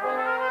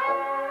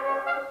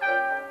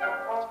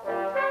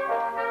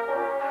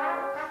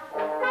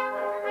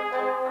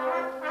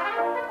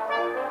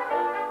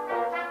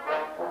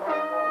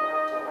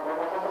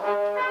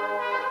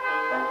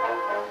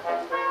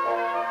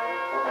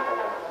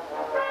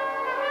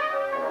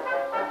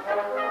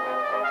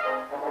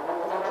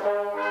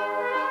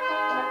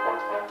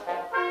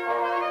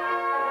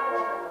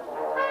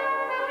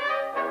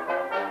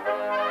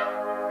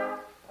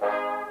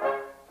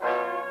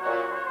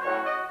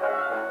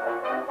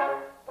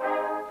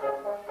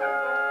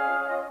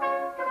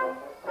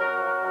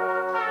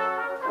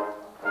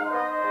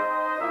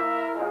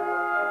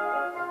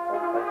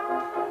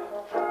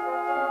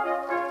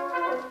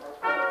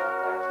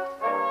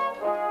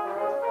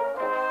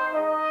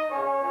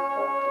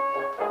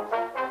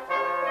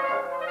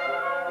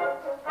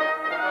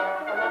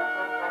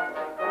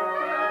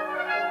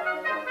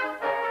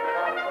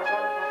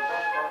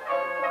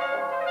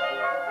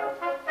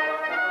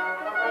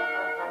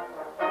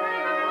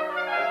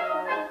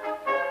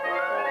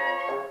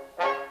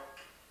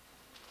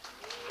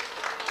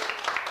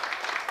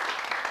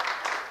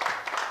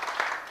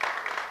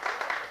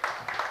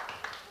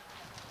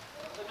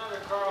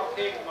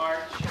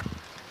 March,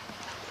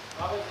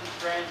 Robinson's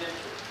Grand Entry.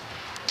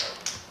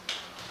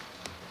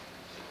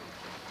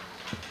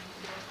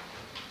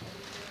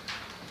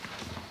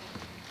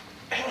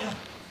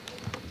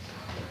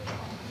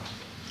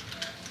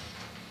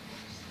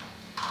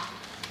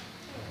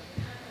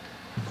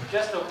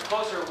 Just a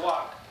Closer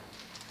Walk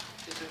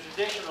is a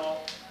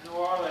traditional New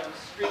Orleans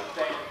street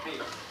band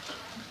piece.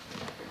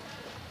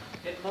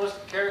 It most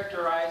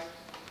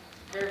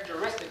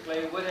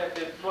characteristically would have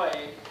been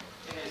played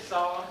in a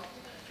solemn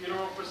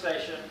funeral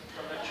procession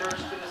from the church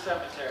to the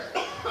cemetery.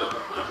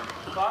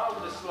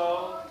 Following the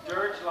slow,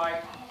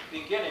 dirge-like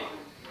beginning,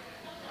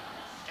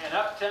 an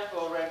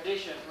up-tempo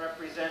rendition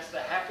represents the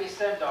happy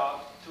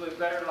send-off to a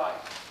better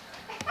life.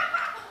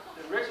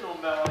 The original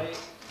melody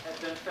has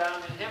been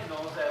found in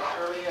hymnals as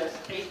early as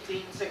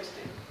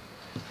 1860.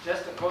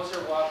 Just a Closer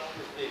Walk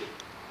with thee.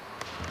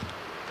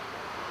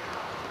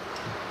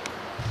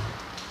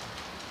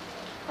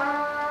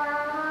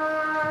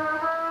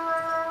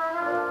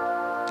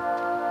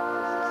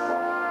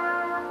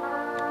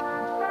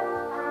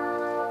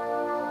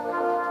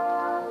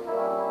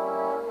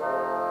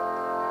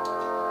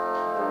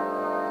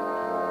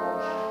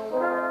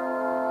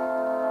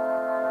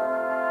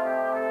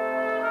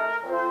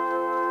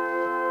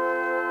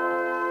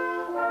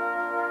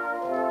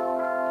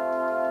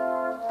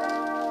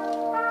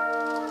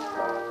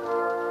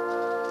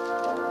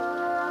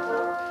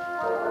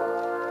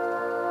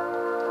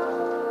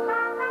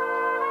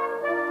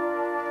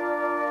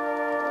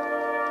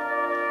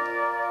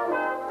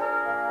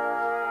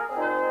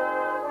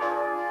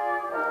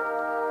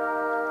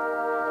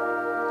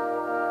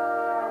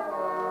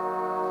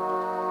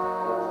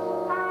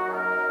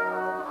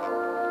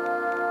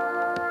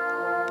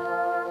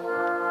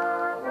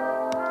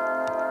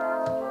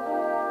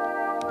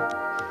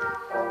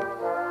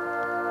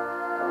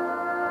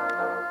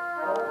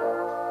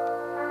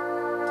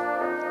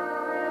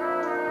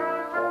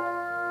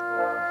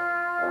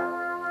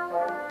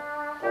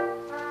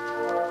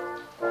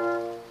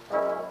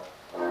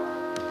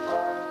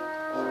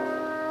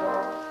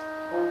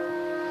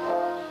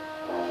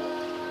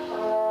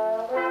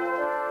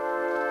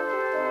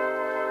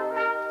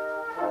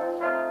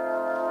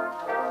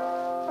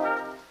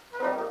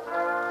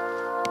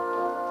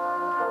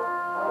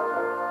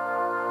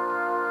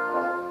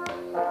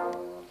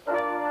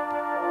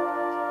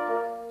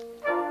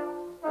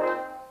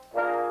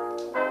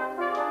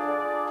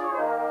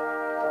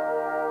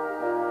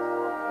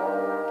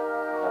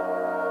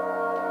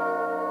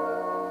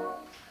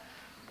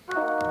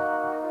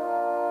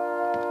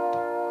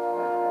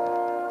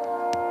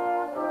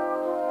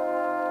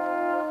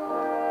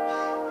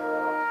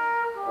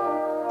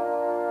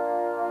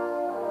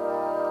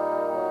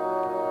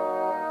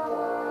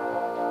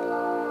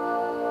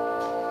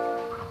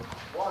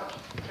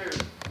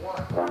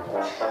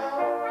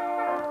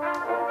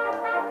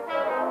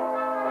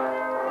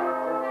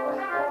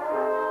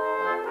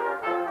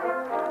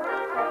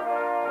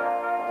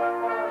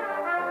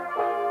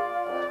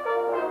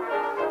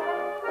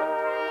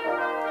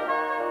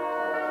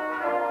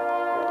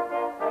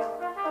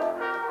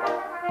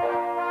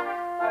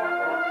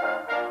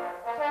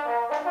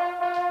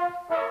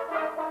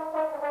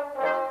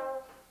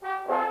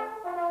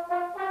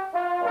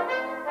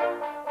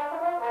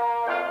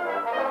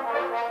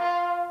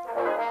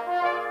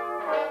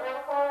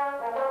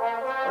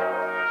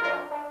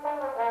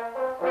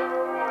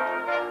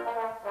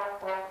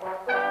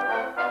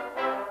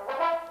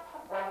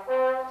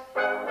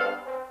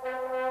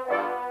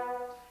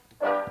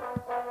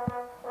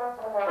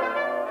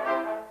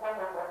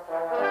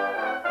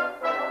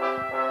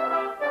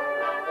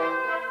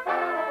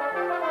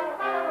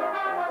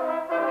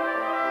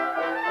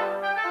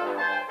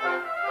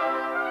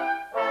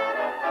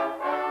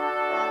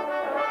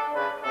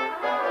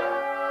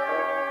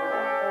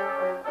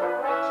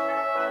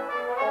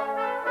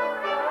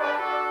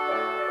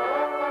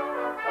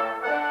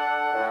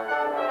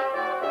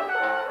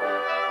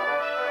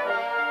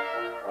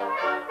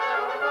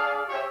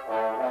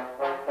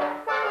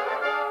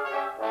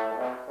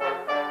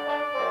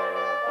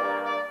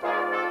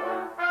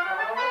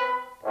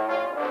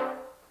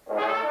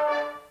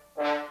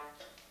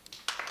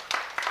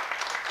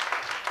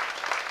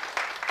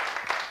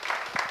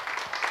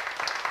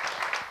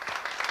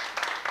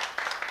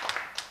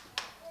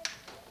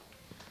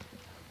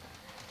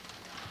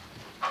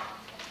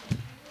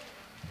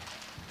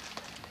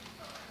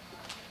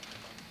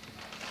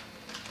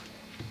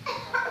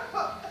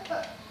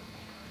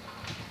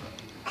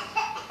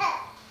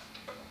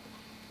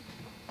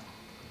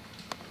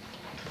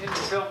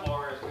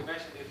 Fillmore, as we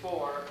mentioned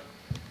before,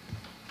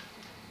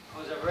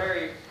 was a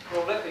very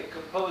prolific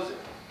composer.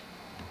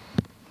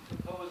 He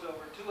composed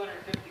over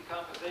 250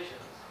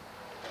 compositions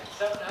and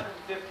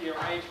 750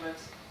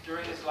 arrangements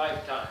during his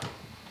lifetime.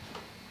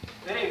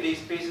 Many of these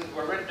pieces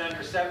were written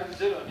under 7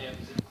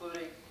 pseudonyms,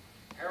 including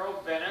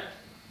Harold Bennett,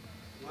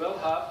 Will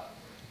Huff,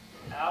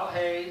 Al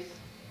Hayes.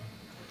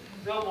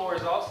 Fillmore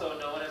is also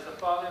known as the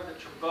father of the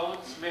trombone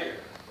smear,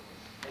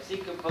 as he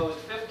composed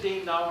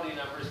 15 novelty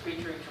numbers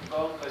featuring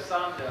trombone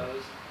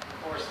glissandos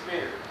or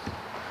smears.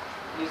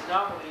 These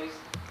novelties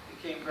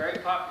became very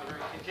popular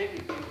and continue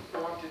to be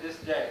performed to this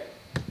day.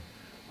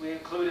 We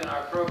include in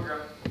our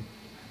program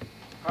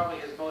probably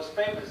his most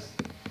famous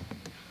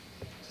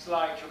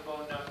slide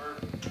trombone number,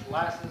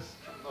 Lassus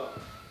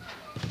Trombone.